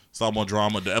it's a lot more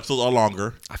drama. The episodes are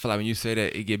longer. I feel like when you say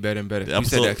that, it get better and better. You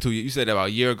said that about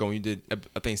a year ago when you did,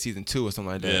 I think, season 2 or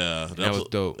something like that. Yeah, that was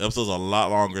dope. The episodes are a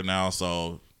lot longer now.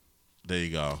 So there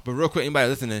you go. But real quick, anybody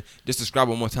listening, just describe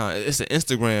one more time. It's an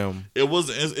Instagram.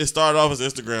 It started off as an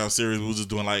Instagram series. We was just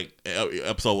doing like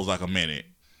episode was like a minute,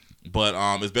 but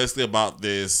it's basically about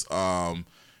this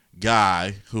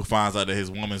guy who finds out that his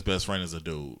woman's best friend is a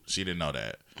dude. She didn't know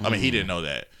that. I mean, he didn't know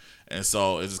that. And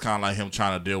so it's just kind of like him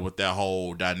trying to deal with that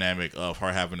whole dynamic of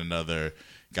her having another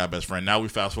guy best friend. Now we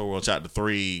fast forward to chapter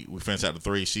 3. We finished chapter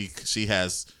 3. She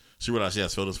realized she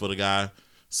has feelings for the guy.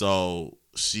 So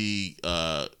they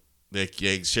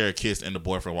share a kiss and the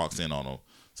boyfriend walks in on them.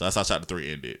 So that's how chapter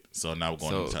 3 ended. So now we're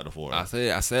going into chapter 4.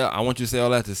 I want you to say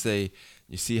all that to say,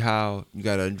 you see how you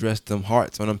got to address them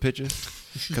hearts on them pictures?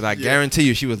 Because I guarantee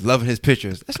you she was loving his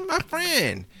pictures. That's my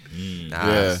friend.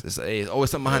 It's always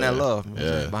something behind that love.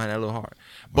 Behind that little heart.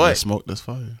 But that smoke, that's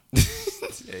fire.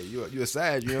 Hey, you a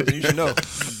sad, you know, you should know.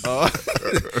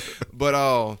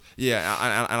 But yeah,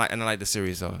 I like the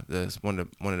series though. That's one of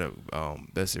the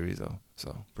best series though.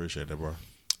 So Appreciate that, bro.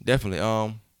 definitely. You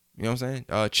know what I'm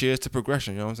saying? Cheers to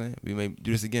progression. You know what I'm saying? We may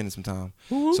do this again sometime.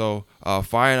 So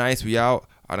Fire and Ice, we out.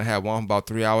 I done had one for about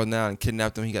 3 hours now and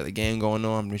kidnapped him. He got the game going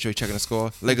on. Make sure you checking the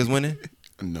score. Lakers winning.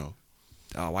 No.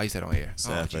 Why you said on here?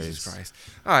 Sad Jesus face. Christ.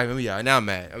 All right, man, we out. Now I'm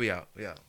mad. We out.